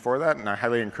sessions for that, and I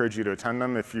highly encourage you to attend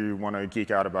them if you want to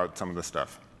geek out about some of this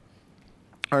stuff.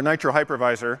 Our Nitro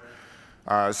hypervisor,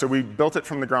 so we built it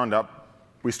from the ground up.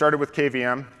 We started with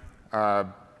KVM,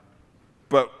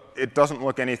 but it doesn't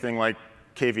look anything like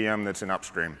KVM that's in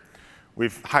upstream.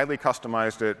 We've highly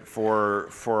customized it for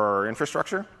our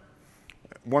infrastructure.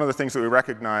 One of the things that we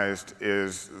recognized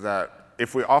is that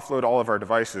if we offload all of our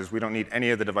devices, we don't need any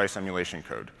of the device emulation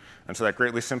code. And so that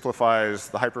greatly simplifies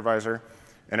the hypervisor,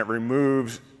 and it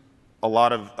removes a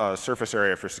lot of surface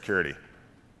area for security.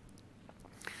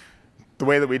 The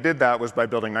way that we did that was by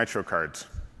building Nitro cards.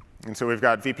 And so we've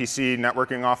got VPC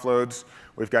networking offloads,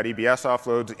 we've got EBS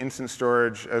offloads, instant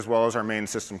storage, as well as our main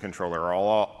system controller are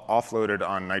all offloaded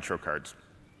on Nitro cards.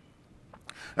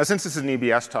 Now, since this is an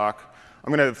EBS talk,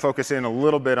 I'm going to focus in a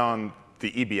little bit on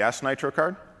the EBS Nitro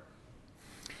card.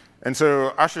 And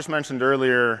so Ash just mentioned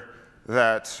earlier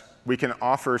that we can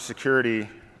offer security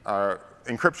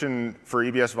encryption for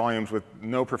EBS volumes with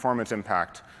no performance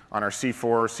impact on our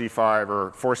C4, C5,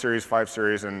 or 4 series, 5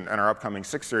 series, and our upcoming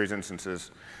 6 series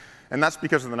instances. And that's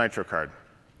because of the Nitro card.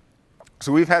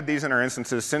 So we've had these in our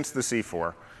instances since the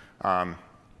C4,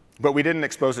 but we didn't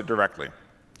expose it directly.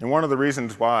 And one of the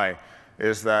reasons why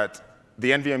is that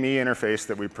the NVMe interface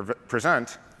that we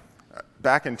present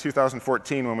back in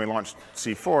 2014 when we launched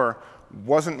C4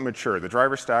 wasn't mature. The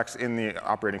driver stacks in the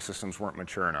operating systems weren't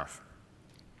mature enough.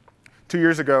 2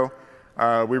 years ago,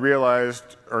 we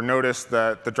realized or noticed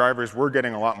that the drivers were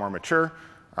getting a lot more mature,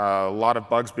 a lot of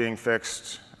bugs being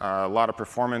fixed, a lot of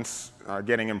performance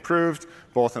getting improved,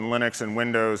 both in Linux and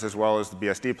Windows, as well as the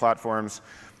BSD platforms.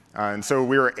 And so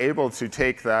we were able to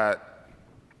take that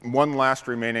one last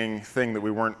remaining thing that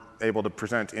we weren't able to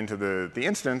present into the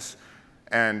instance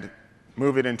and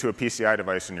move it into a PCI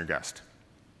device in your guest.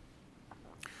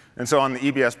 And so on the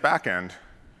EBS backend,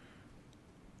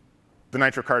 the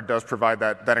Nitro card does provide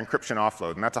that encryption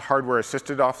offload. And that's a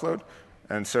hardware-assisted offload.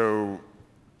 And so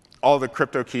all the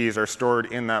crypto keys are stored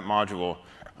in that module,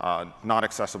 not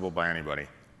accessible by anybody.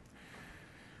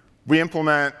 We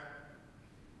implement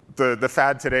the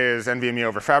fad today is NVMe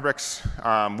over Fabrics.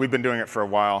 We've been doing it for a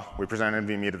while. We present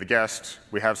NVMe to the guest.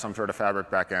 We have some sort of Fabric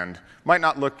backend. Might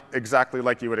not look exactly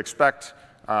like you would expect,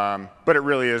 but it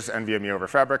really is NVMe over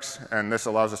Fabrics. And this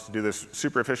allows us to do this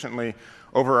super efficiently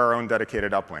over our own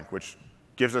dedicated uplink, which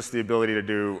gives us the ability to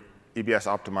do EBS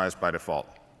optimized by default.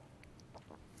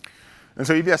 And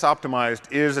so EBS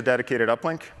optimized is a dedicated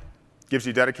uplink. Gives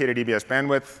you dedicated EBS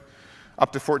bandwidth,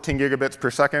 up to 14 gigabits per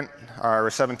second, or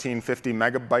 1750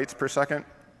 megabytes per second.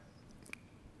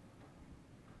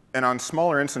 And on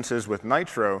smaller instances with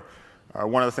Nitro,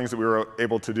 one of the things that we were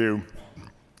able to do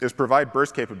is provide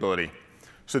burst capability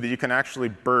so that you can actually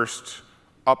burst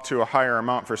up to a higher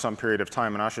amount for some period of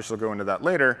time. And Ashish will go into that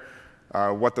later,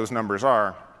 what those numbers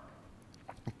are,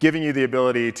 giving you the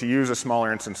ability to use a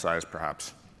smaller instance size,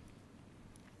 perhaps.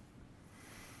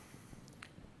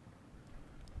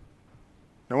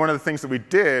 Now, one of the things that we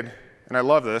did, and I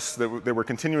love this, that we're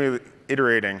continually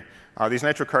iterating, these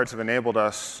Nitro cards have enabled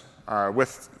us,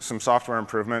 with some software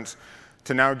improvements,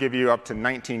 to now give you up to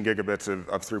 19 gigabits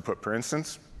of throughput per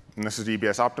instance. And this is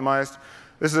EBS optimized.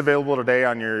 This is available today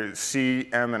on your C,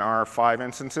 M, and R5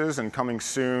 instances, and coming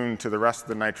soon to the rest of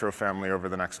the Nitro family over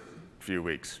the next few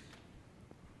weeks.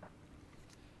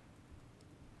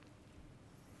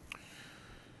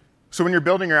 So when you're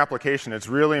building your application, it's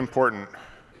really important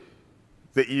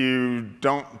that you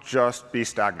don't just be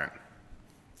stagnant.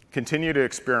 Continue to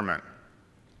experiment.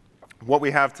 What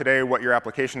we have today, what your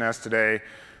application has today,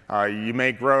 you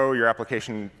may grow, your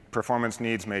application performance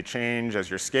needs may change as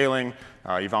you're scaling,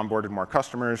 you've onboarded more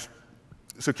customers.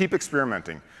 So keep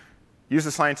experimenting. Use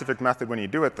the scientific method when you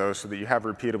do it, though, so that you have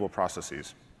repeatable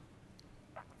processes.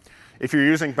 If you're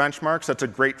using benchmarks, that's a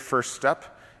great first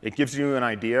step. It gives you an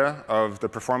idea of the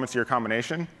performance of your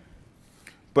combination,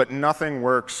 but nothing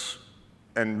works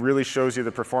and really shows you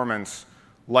the performance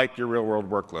like your real-world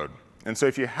workload. And so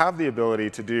if you have the ability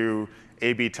to do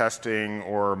A/B testing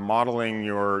or modeling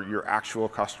your actual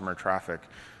customer traffic,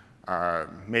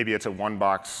 maybe it's a one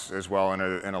box as well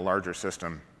in a larger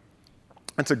system,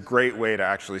 it's a great way to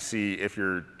actually see if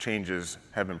your changes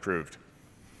have improved.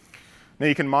 Now,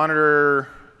 you can monitor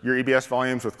your EBS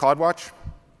volumes with CloudWatch.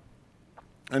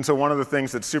 And so one of the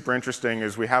things that's super interesting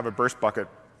is we have a burst bucket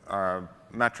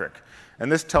metric.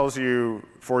 And this tells you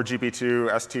for GP2,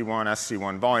 ST1,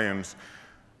 SC1 volumes,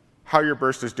 how your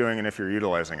burst is doing and if you're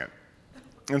utilizing it.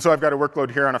 And so I've got a workload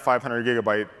here on a 500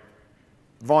 gigabyte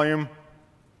volume.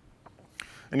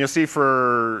 And you'll see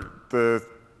for the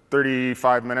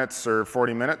 35 minutes or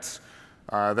 40 minutes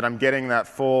that I'm getting that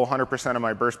full 100% of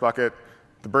my burst bucket.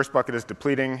 The burst bucket is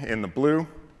depleting in the blue,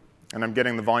 and I'm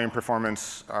getting the volume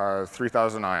performance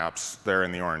 3,000 IOPS there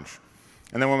in the orange.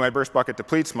 And then when my burst bucket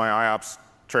depletes, my IOPS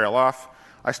trail off.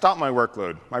 I stop my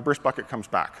workload. My burst bucket comes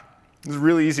back. This is a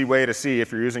really easy way to see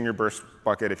if you're using your burst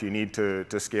bucket, if you need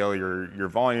to scale your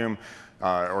volume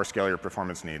or scale your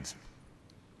performance needs.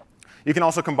 You can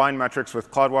also combine metrics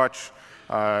with CloudWatch.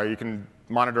 You can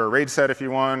monitor a RAID set if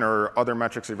you want, or other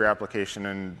metrics of your application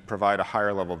and provide a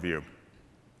higher level view.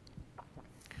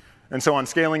 And so on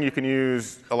scaling, you can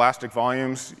use elastic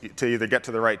volumes to either get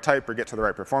to the right type or get to the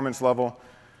right performance level.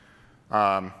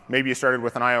 Maybe you started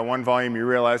with an IO1 volume, you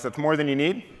realize that's more than you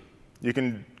need. You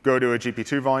can go to a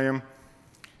GP2 volume.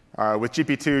 With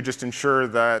GP2, just ensure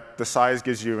that the size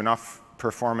gives you enough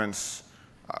performance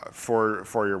for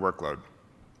your workload.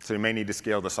 So you may need to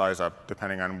scale the size up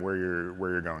depending on where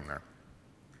you're going there.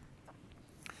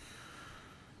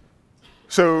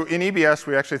 So in EBS,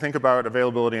 we actually think about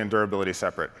availability and durability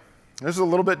separate. This is a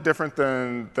little bit different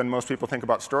than most people think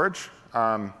about storage.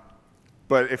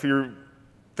 But if you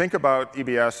think about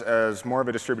EBS as more of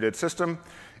a distributed system,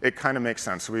 it kind of makes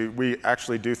sense. We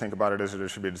actually do think about it as a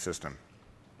distributed system.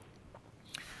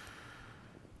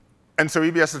 And so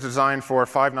EBS is designed for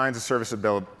 5 nines of service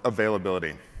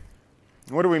availability.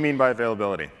 What do we mean by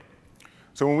availability?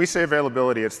 So when we say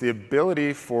availability, it's the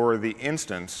ability for the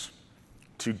instance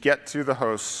to get to the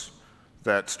hosts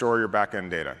that store your backend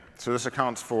data. So this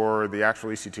accounts for the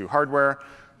actual EC2 hardware,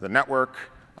 the network,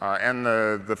 and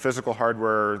the physical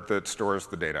hardware that stores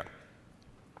the data.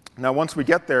 Now, once we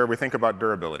get there, we think about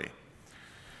durability.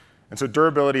 And so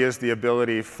durability is the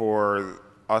ability for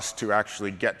us to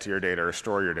actually get to your data or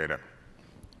store your data.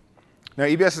 Now,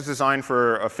 EBS is designed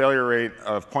for a failure rate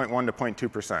of 0.1 to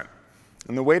 0.2%.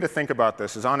 And the way to think about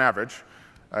this is, on average,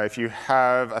 if you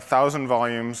have 1,000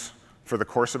 volumes for the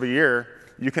course of a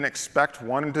year, you can expect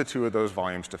 1 to 2 of those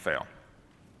volumes to fail.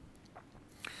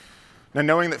 Now,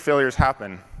 knowing that failures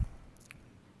happen,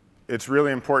 it's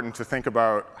really important to think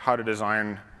about how to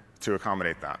design to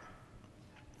accommodate that.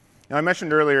 Now, I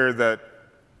mentioned earlier that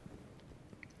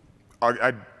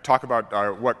I'd talk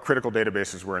about what critical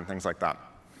databases were and things like that.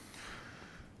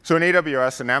 So in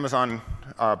AWS and Amazon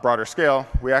broader scale,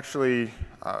 we actually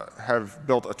have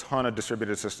built a ton of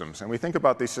distributed systems. And we think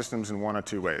about these systems in 1 of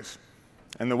 2 ways.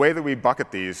 And the way that we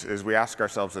bucket these is we ask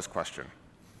ourselves this question: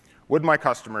 would my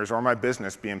customers or my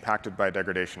business be impacted by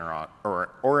degradation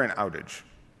or an outage?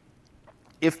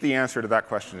 If the answer to that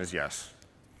question is yes,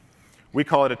 we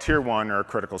call it a tier 1 or a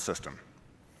critical system.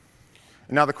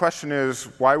 And now the question is,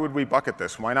 why would we bucket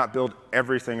this? Why not build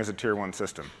everything as a tier 1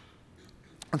 system?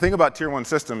 The thing about tier 1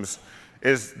 systems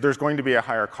is there's going to be a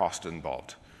higher cost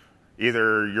involved.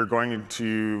 Either you're going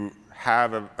to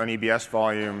have an EBS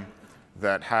volume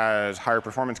that has higher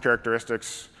performance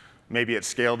characteristics. Maybe it's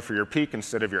scaled for your peak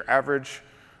instead of your average.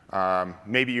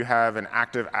 Maybe you have an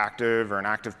active-active or an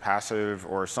active-passive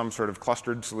or some sort of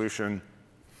clustered solution.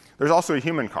 There's also a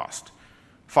human cost.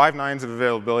 5 nines of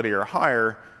availability or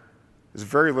higher is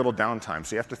very little downtime.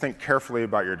 So you have to think carefully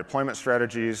about your deployment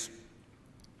strategies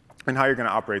and how you're going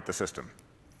to operate the system.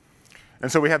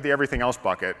 And so we have the everything else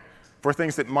bucket for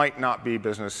things that might not be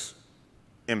business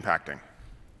impacting.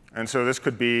 And so this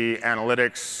could be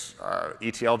analytics,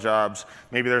 ETL jobs.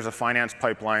 Maybe there's a finance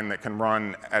pipeline that can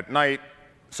run at night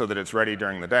so that it's ready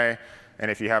during the day. And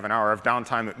if you have an hour of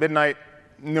downtime at midnight,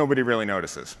 nobody really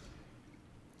notices,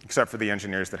 except for the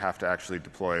engineers that have to actually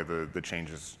deploy the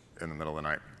changes in the middle of the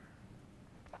night.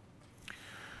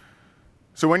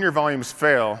 So when your volumes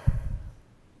fail,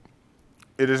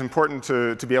 it is important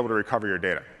to be able to recover your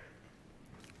data.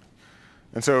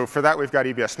 And so for that, we've got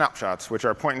EBS snapshots, which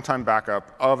are point-in-time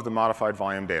backup of the modified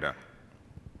volume data.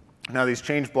 Now, these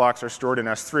change blocks are stored in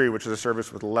S3, which is a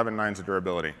service with 11 nines of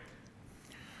durability.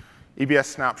 EBS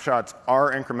snapshots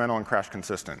are incremental and crash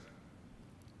consistent.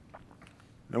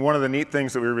 And one of the neat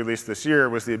things that we released this year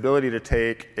was the ability to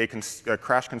take a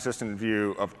crash consistent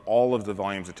view of all of the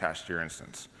volumes attached to your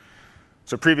instance.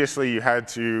 So previously, you had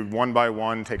to, one by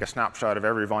one, take a snapshot of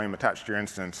every volume attached to your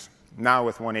instance. Now,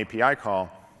 with one API call,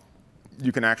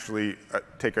 you can actually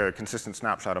take a consistent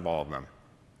snapshot of all of them.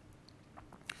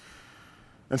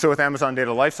 And so with Amazon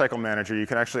Data Lifecycle Manager, you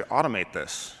can actually automate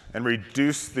this and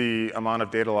reduce the amount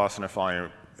of data loss in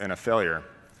a failure,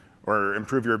 or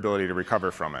improve your ability to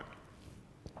recover from it.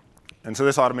 And so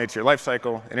this automates your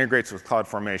lifecycle, integrates with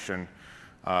CloudFormation,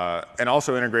 and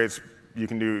also integrates, you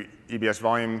can do EBS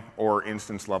volume or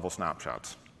instance level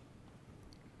snapshots.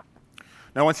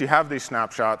 Now, once you have these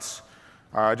snapshots,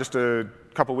 just a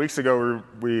couple weeks ago,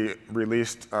 we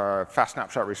released Fast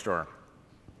Snapshot Restore,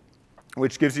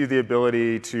 which gives you the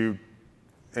ability to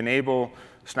enable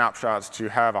snapshots to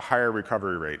have a higher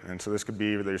recovery rate. And so this could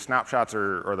be either your snapshots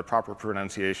or the proper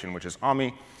pronunciation, which is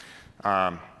AMI,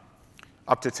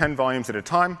 up to 10 volumes at a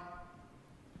time.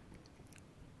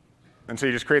 And so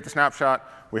you just create the snapshot,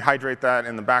 we hydrate that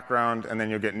in the background, and then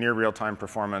you'll get near real-time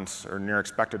performance or near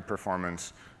expected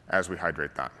performance as we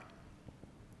hydrate that.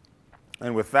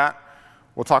 And with that,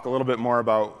 we'll talk a little bit more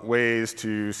about ways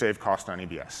to save cost on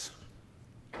EBS.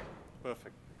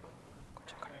 Perfect.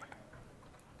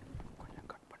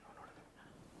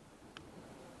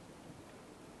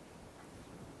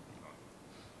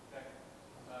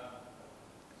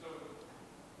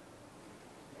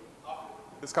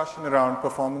 Discussion around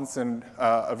performance and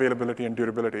availability and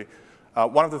durability.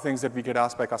 One of the things that we get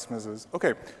asked by customers is,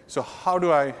 OK, so how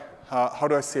do I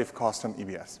save cost on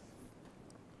EBS?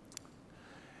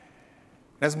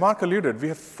 As Mark alluded, we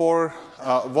have 4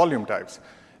 volume types.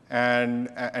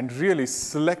 And really,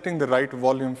 selecting the right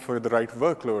volume for the right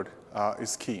workload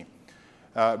is key.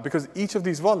 Because each of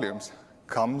these volumes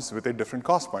comes with a different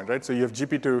cost point, right? So you have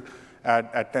GP2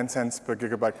 at 10 cents per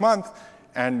gigabyte month,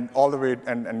 and all the way,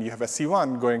 and you have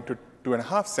SC1 going to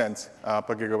 2.5 cents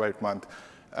per gigabyte month.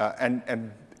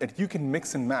 And you can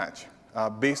mix and match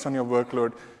based on your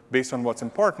workload, based on what's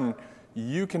important.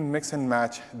 You can mix and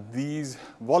match these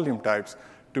volume types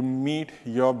to meet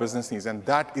your business needs. And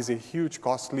that is a huge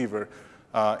cost lever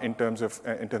in terms of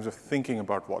thinking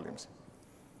about volumes.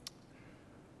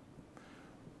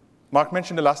 Mark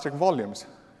mentioned elastic volumes.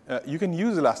 You can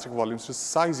use elastic volumes to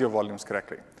size your volumes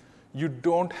correctly. You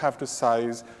don't have to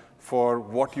size for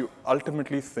what you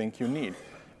ultimately think you need.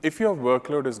 If your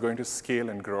workload is going to scale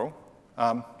and grow,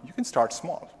 you can start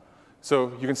small.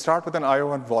 So you can start with an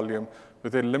IO1 volume,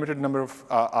 with a limited number of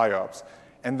IOPS.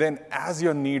 And then as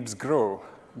your needs grow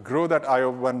that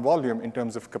IO1 volume in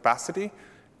terms of capacity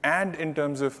and in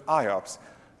terms of IOPS,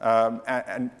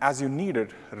 and as you need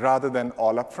it, rather than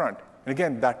all up front. And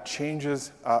again, that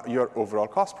changes your overall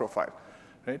cost profile,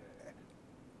 right?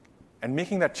 And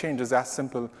making that change is as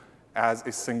simple as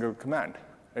a single command,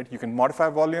 right? You can modify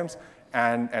volumes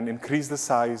and increase the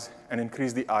size and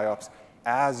increase the IOPS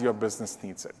as your business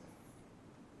needs it.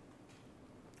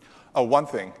 One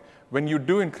thing, when you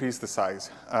do increase the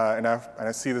size, and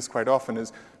I see this quite often,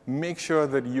 is make sure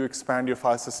that you expand your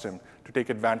file system to take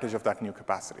advantage of that new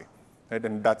capacity. Right?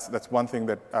 And that's one thing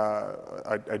that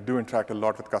I do interact a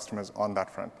lot with customers on that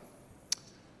front.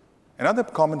 Another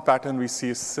common pattern we see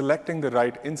is selecting the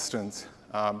right instance,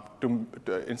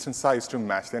 instance size to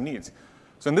match their needs.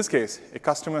 So in this case, a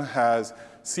customer has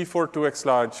C4 2x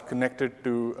large connected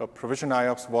to a provision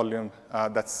IOPS volume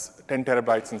that's 10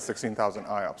 terabytes and 16,000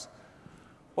 IOPS.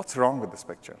 What's wrong with this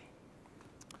picture?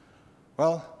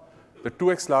 Well, the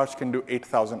 2x large can do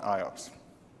 8,000 IOPS.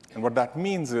 And what that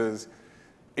means is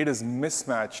it is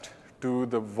mismatched to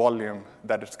the volume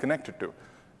that it's connected to.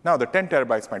 Now, the 10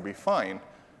 terabytes might be fine,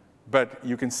 but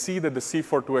you can see that the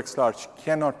C4 2x large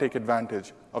cannot take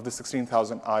advantage of the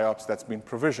 16,000 IOPS that's been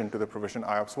provisioned to the provision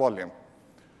IOPS volume.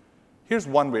 Here's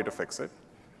one way to fix it.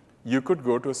 You could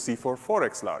go to a C4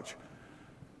 4x large,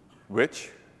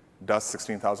 which does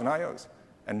 16,000 IOs.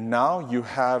 And now you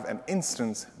have an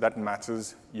instance that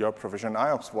matches your provision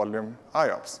IOPS volume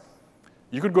IOPS.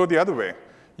 You could go the other way.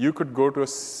 You could go to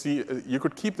you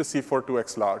could keep the C4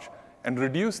 2x large and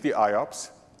reduce the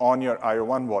IOPS on your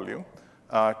IO1 volume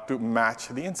to match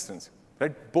the instance.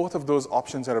 Right? Both of those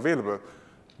options are available,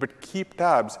 but keep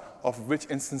tabs of which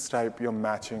instance type you're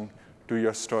matching to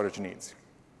your storage needs.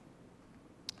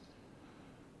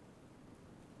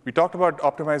 We talked about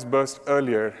optimized burst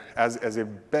earlier as a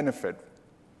benefit,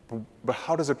 but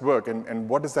how does it work, and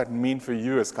what does that mean for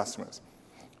you as customers?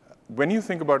 When you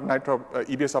think about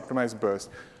EBS optimized burst,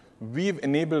 we've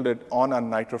enabled it on our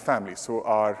Nitro family, so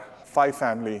our 5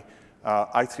 family,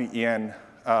 i3EN,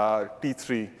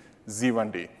 T3,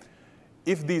 Z1D.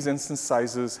 If these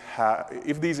instances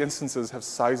have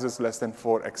sizes less than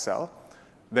 4XL,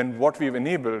 then what we've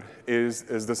enabled is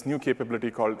this new capability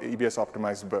called EBS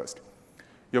optimized burst.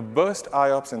 Your burst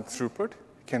IOPS and throughput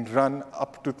can run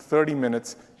up to 30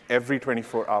 minutes every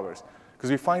 24 hours, because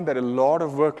we find that a lot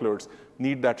of workloads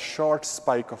need that short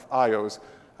spike of IOs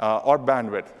or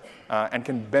bandwidth and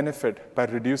can benefit by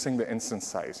reducing the instance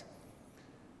size.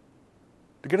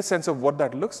 To get a sense of what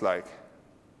that looks like,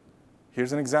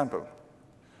 here's an example.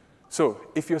 So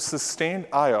if your sustained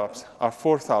IOPS are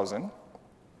 4,000,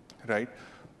 right,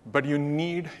 but you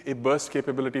need a burst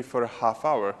capability for a half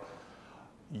hour,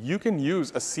 you can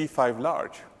use a C5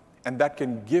 large, and that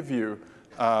can give you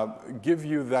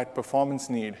that performance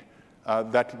need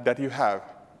that you have.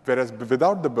 Whereas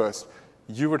without the burst,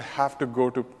 you would have to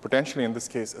go to potentially, in this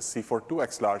case, a C4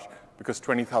 2x large, because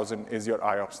 20,000 is your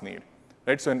IOPS need.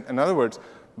 Right? So in other words,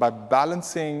 by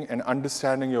balancing and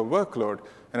understanding your workload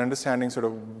and understanding sort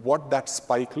of what that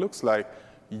spike looks like,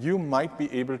 you might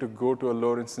be able to go to a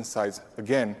lower instance size,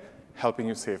 again, helping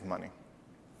you save money.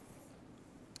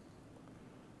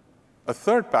 A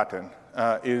third pattern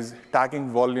is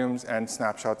tagging volumes and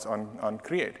snapshots on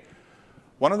create.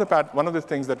 One of the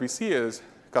things that we see is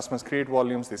customers create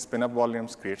volumes, they spin up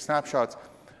volumes, create snapshots.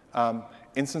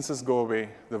 Instances go away,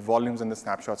 the volumes and the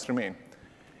snapshots remain.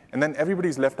 And then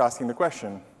everybody's left asking the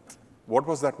question, what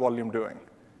was that volume doing?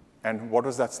 And what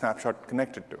was that snapshot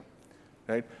connected to?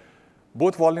 Right?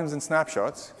 Both volumes and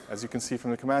snapshots, as you can see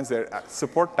from the commands there,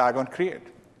 support tag on create.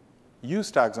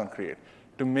 Use tags on create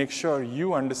to make sure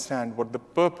you understand what the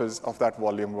purpose of that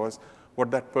volume was,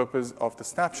 what that purpose of the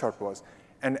snapshot was.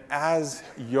 And as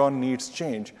your needs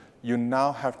change, you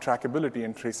now have trackability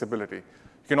and traceability.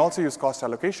 You can also use cost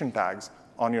allocation tags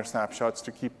on your snapshots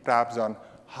to keep tabs on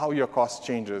how your cost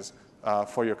changes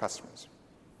for your customers.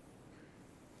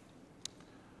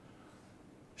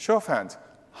 Show of hands,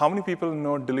 how many people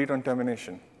know delete on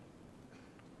termination?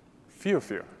 Few of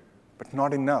you, but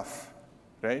not enough,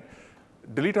 right?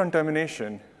 Delete on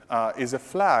termination is a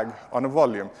flag on a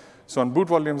volume. So on boot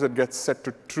volumes, it gets set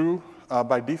to true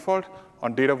by default.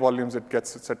 On data volumes, it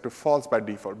gets set to false by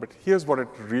default. But here's what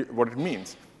it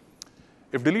means.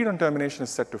 If delete on termination is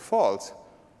set to false,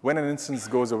 when an instance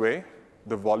goes away,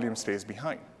 the volume stays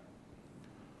behind.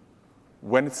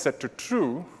 When it's set to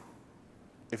true,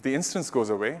 if the instance goes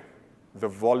away, the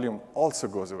volume also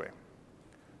goes away.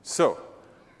 So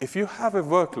if you have a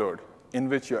workload in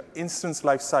which your instance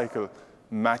lifecycle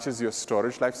matches your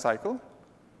storage lifecycle,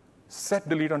 set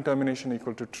delete on termination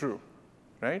equal to true,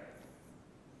 right?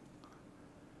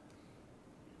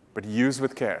 but use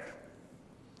with care,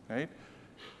 right?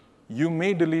 You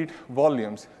may delete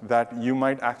volumes that you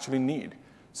might actually need.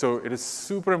 So it is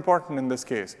super important in this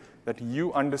case that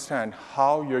you understand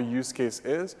how your use case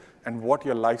is and what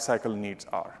your lifecycle needs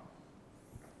are.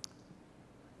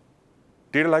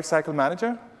 Data Lifecycle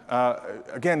Manager,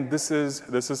 again, this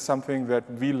is something that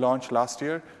we launched last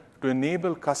year to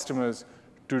enable customers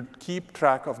to keep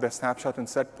track of their snapshot and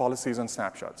set policies on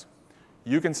snapshots.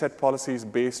 You can set policies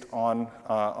based on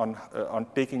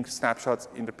taking snapshots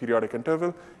in the periodic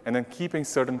interval and then keeping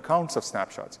certain counts of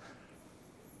snapshots.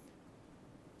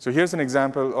 So here's an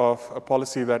example of a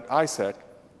policy that I set,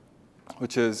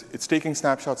 which is it's taking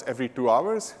snapshots every 2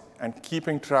 hours and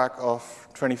keeping track of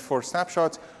 24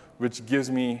 snapshots, which gives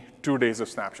me 2 days of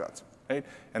snapshots, right?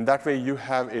 And that way you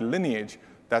have a lineage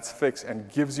that's fixed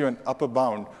and gives you an upper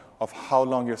bound of how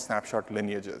long your snapshot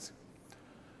lineage is.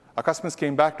 Our customers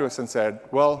came back to us and said,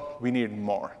 well, we need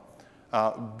more.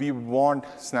 We want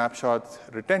snapshot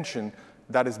retention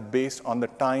that is based on the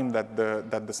time that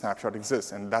the snapshot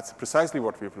exists, and that's precisely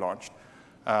what we've launched.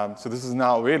 So this is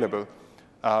now available.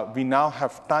 We now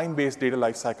have time-based data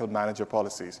lifecycle manager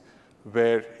policies,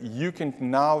 where you can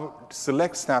now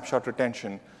select snapshot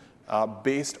retention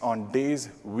based on days,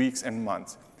 weeks, and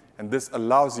months. And this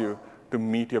allows you to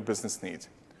meet your business needs.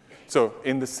 So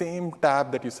in the same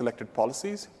tab that you selected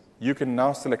policies, you can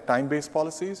now select time-based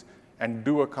policies and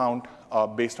do a count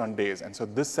based on days. And so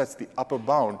this sets the upper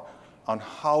bound on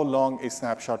how long a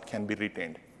snapshot can be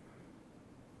retained.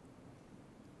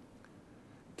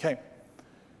 OK.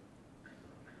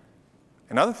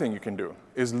 Another thing you can do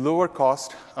is lower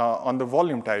cost on the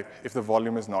volume type if the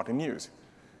volume is not in use.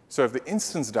 So if the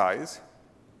instance dies,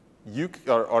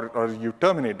 or you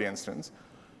terminate the instance,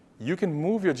 you can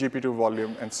move your GP2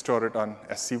 volume and store it on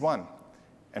SC1.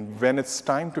 And when it's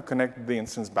time to connect the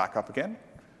instance back up again,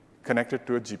 connect it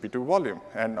to a GP2 volume,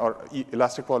 or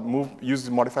Elastic use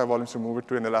modify volumes to move it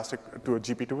to a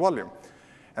GP2 volume.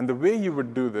 And the way you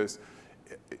would do this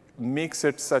makes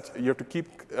it such you have to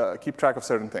keep track of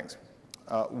certain things.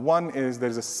 One is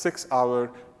there's a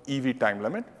 6-hour EV time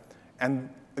limit, and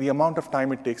the amount of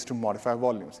time it takes to modify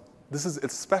volumes. This is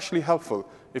especially helpful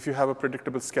if you have a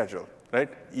predictable schedule, right?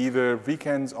 Either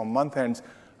weekends or month ends,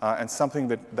 and something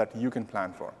that you can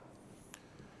plan for.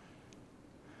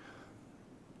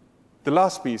 The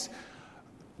last piece,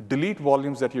 delete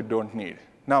volumes that you don't need.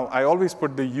 Now, I always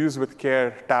put the use with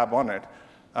care tab on it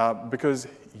because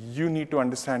you need to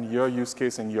understand your use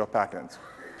case and your patterns.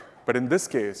 But in this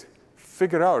case,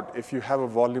 figure out if you have a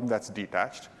volume that's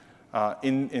detached.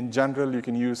 In general, you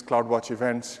can use CloudWatch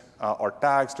events or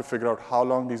tags to figure out how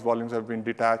long these volumes have been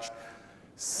detached.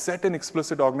 Set an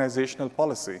explicit organizational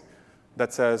policy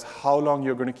that says how long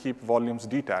you're going to keep volumes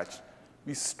detached.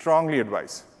 We strongly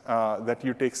advise that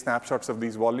you take snapshots of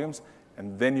these volumes,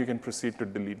 and then you can proceed to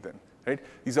delete them. Right?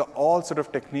 These are all sort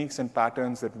of techniques and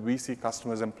patterns that we see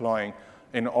customers employing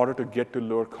in order to get to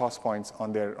lower cost points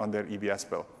on their EBS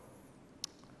bill.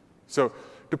 So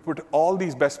to put all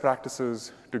these best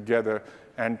practices together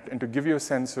and to give you a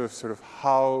sense of sort of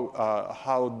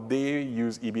how they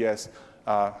use EBS,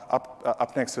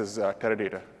 up next is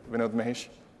Teradata. Vinod Mahesh.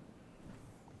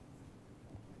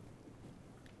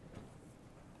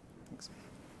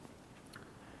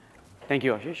 Thank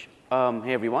you, Ashish.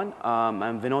 Hey, everyone.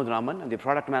 I'm Vinod Raman. I'm the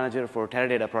product manager for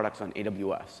Teradata products on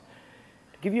AWS.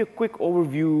 To give you a quick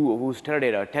overview of who's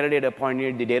Teradata, Teradata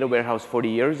pioneered the data warehouse 40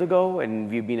 years ago,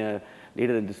 and we've been a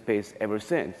leader in this space ever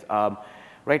since.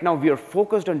 Right now, we are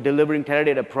focused on delivering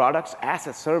Teradata products as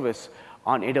a service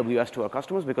on AWS to our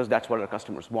customers because that's what our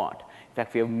customers want. In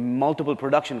fact, we have multiple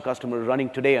production customers running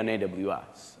today on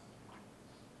AWS.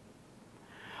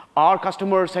 Our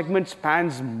customer segment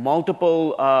spans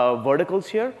multiple verticals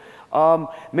here.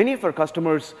 Many of our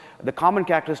customers, the common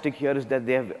characteristic here is that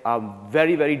they have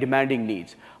very, very demanding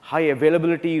needs: high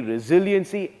availability,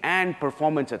 resiliency, and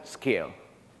performance at scale.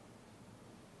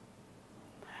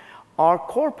 Our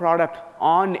core product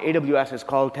on AWS is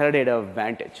called Teradata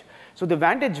Vantage. So the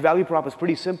Vantage value prop is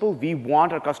pretty simple. We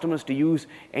want our customers to use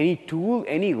any tool,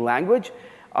 any language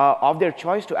of their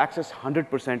choice to access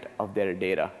 100% of their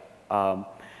data.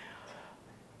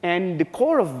 And the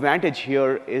core of Vantage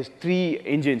here is 3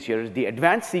 engines here. The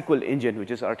Advanced SQL engine,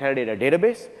 which is our Teradata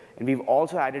database, and we've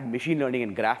also added machine learning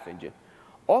and graph engine.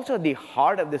 Also, the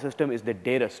heart of the system is the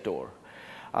data store.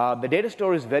 The data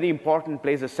store is very important,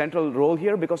 plays a central role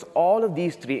here because all of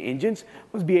these 3 engines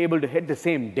must be able to hit the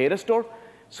same data store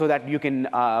so that you can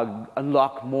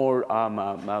unlock more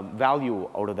value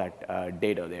out of that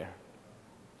data there.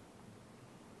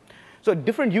 So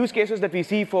different use cases that we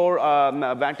see for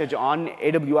Vantage on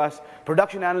AWS,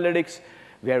 production analytics,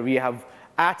 where we have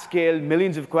at scale,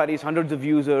 millions of queries, hundreds of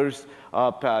users,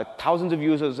 thousands of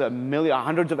users,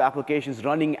 hundreds of applications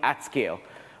running at scale.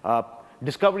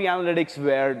 Discovery analytics,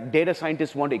 where data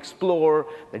scientists want to explore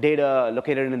the data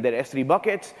located in their S3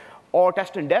 buckets, or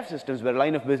test and dev systems, where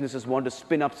line of businesses want to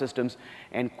spin up systems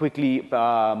and quickly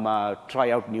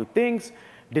try out new things.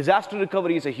 Disaster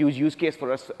recovery is a huge use case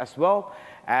for us as well.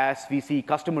 As we see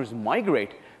customers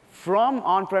migrate from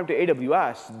on-prem to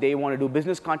AWS, they want to do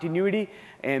business continuity,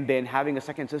 and then having a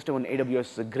second system on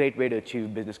AWS is a great way to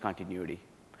achieve business continuity.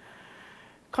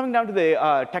 Coming down to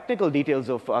the technical details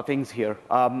of things here,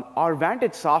 our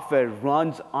Vantage software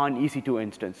runs on EC2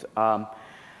 instance.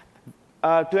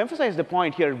 To emphasize the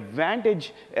point here,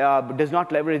 Vantage does not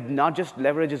just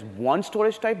leverages one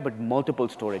storage type, but multiple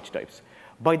storage types.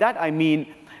 By that, I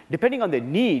mean, depending on the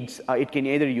needs, it can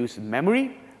either use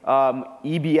memory,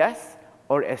 EBS,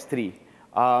 or S3.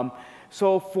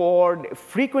 So for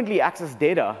frequently accessed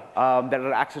data that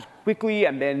are accessed quickly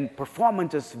and then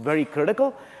performance is very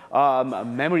critical,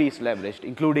 memory is leveraged,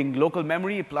 including local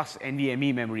memory plus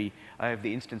NVMe memory if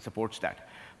the instance supports that.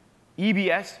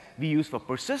 EBS we use for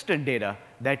persistent data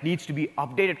that needs to be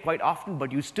updated quite often,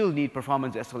 but you still need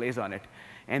performance SLAs on it.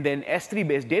 And then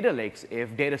S3-based data lakes,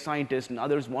 if data scientists and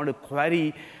others want to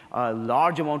query a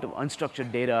large amount of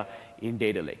unstructured data in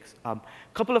data lakes. A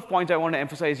couple of points I want to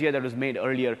emphasize here that was made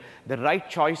earlier, the right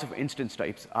choice of instance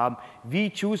types. We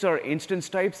choose our instance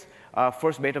types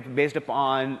first based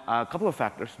upon a couple of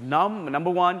factors. Number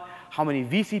one, how many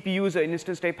vCPUs an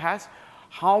instance type has,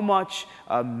 how much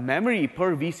memory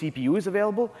per vCPU is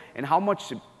available, and how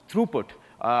much throughput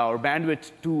or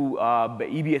bandwidth to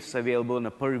EBS is available on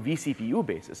a per vCPU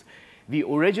basis. We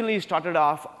originally started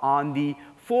off on the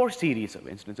 4 series of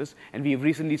instances, and we've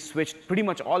recently switched pretty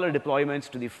much all our deployments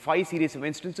to the 5 series of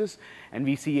instances, and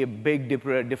we see a big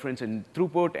difference in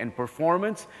throughput and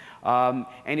performance.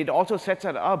 And it also sets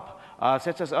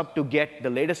us up to get the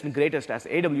latest and greatest as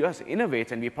AWS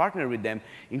innovates, and we partner with them,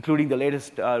 including the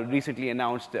latest recently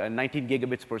announced 19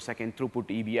 gigabits per second throughput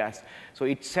to EBS. So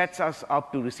it sets us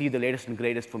up to receive the latest and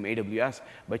greatest from AWS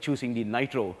by choosing the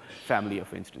Nitro family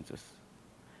of instances.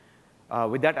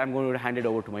 With that, I'm going to hand it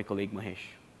over to my colleague, Mahesh.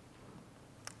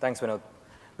 Thanks, Vinod.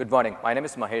 Good morning. My name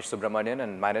is Mahesh Subramanian,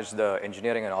 and manage the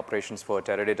engineering and operations for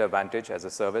Teradata Vantage as a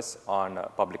service on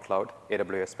public cloud,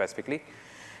 AWS specifically.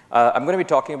 I'm going to be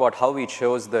talking about how we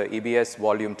chose the EBS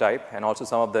volume type and also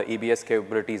some of the EBS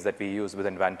capabilities that we use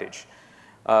within Vantage.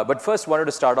 But first, wanted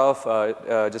to start off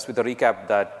just with a recap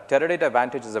that Teradata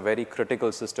Vantage is a very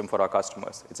critical system for our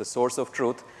customers. It's a source of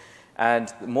truth.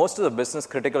 And most of the business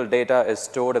critical data is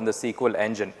stored in the SQL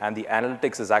engine, and the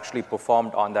analytics is actually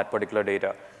performed on that particular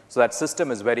data. So that system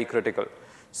is very critical.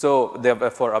 So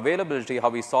for availability, how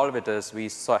we solve it is we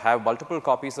have multiple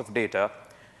copies of data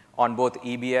on both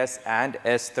EBS and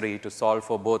S3 to solve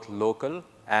for both local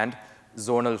and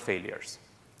zonal failures.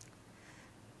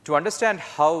 To understand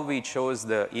how we chose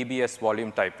the EBS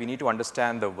volume type, we need to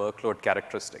understand the workload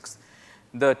characteristics.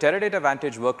 The Teradata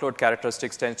Vantage workload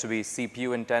characteristics tend to be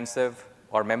CPU intensive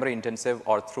or memory intensive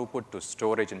or throughput to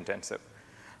storage intensive.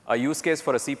 A use case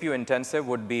for a CPU intensive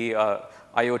would be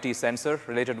IoT sensor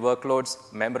related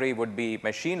workloads. Memory would be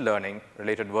machine learning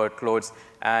related workloads.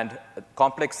 And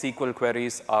complex SQL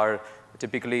queries are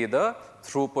typically the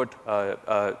throughput,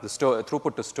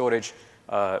 throughput to storage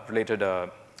related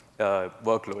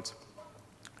workloads.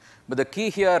 But the key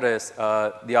here is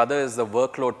the other is the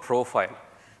workload profile.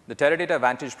 The Teradata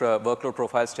Vantage workload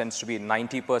profiles tends to be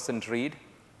 90% read,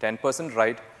 10%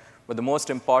 write. But the most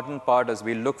important part is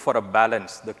we look for a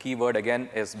balance. The key word again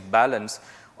is balance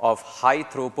of high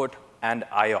throughput and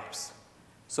IOPS.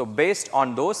 So based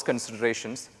on those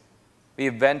considerations, we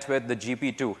went with the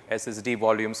GP2 SSD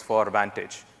volumes for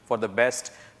Vantage for the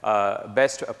best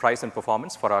price and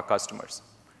performance for our customers.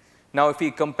 Now, if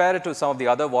we compare it to some of the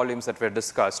other volumes that were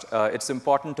discussed, it's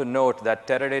important to note that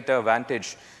Teradata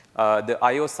Vantage, the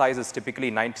I/O size is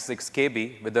typically 96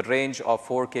 KB with a range of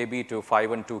 4 KB to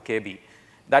 512 KB.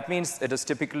 That means it is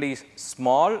typically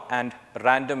small and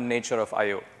random nature of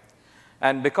I/O.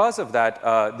 And because of that,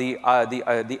 the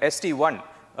ST1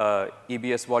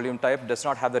 EBS volume type does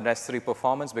not have the necessary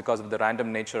performance because of the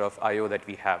random nature of I/O that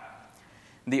we have.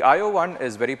 The IO1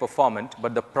 is very performant,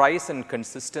 but the price and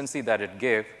consistency that it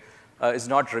gave is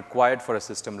not required for a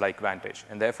system like Vantage.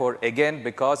 And therefore, again,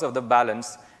 because of the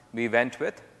balance, we went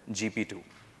with GP2.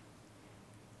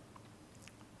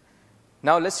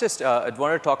 Now, let's just I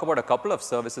want to talk about a couple of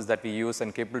services that we use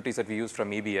and capabilities that we use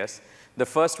from EBS. The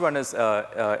first one is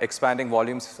expanding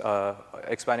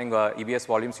EBS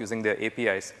volumes using the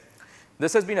APIs.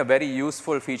 This has been a very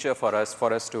useful feature for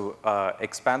us to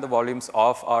expand the volumes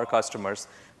of our customers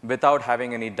without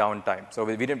having any downtime. So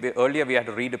earlier we had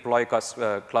to redeploy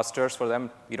clusters for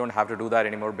them. We don't have to do that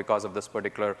anymore because of this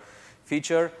particular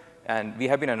feature. And we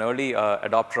have been an early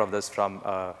adopter of this from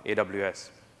AWS.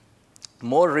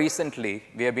 More recently,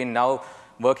 we have been now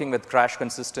working with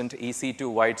crash-consistent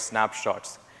EC2 wide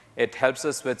snapshots. It helps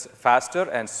us with faster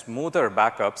and smoother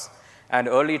backups. And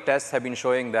early tests have been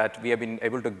showing that we have been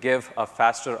able to give a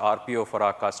faster RPO for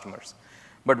our customers.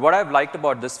 But what I've liked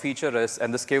about this feature is,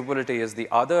 and this capability is the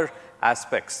other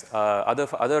aspects,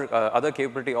 other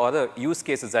capability or other use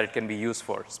cases that it can be used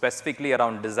for, specifically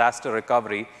around disaster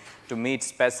recovery to meet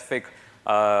specific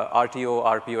RTO,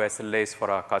 RPO SLAs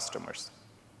for our customers.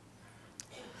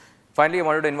 Finally, I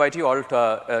wanted to invite you all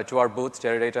to our booth.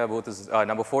 Teradata booth is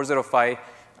number 405.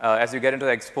 As you get into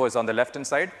the expo, it's on the left-hand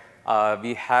side.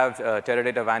 We have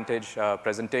Teradata Vantage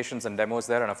presentations and demos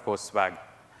there, and of course, swag.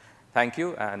 Thank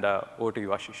you, and over to you,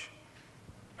 Ashish.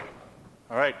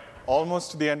 All right,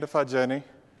 almost to the end of our journey.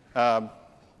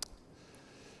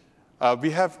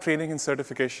 We have training and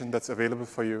certification that's available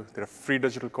for you. There are free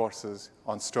digital courses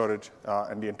on storage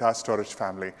and the entire storage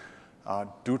family.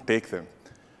 Do take them.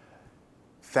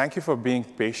 Thank you for being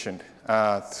patient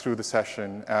through the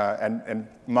session. And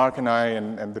Mark and I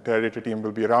and the Teradata team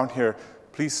will be around here.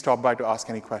 Please stop by to ask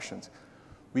any questions.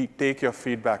 We take your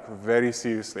feedback very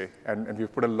seriously, and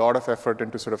we've put a lot of effort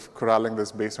into sort of corralling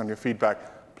this based on your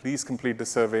feedback. Please complete the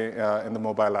survey in the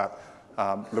mobile app.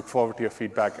 Look forward to your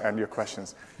feedback and your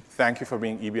questions. Thank you for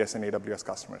being EBS and AWS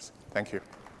customers. Thank you.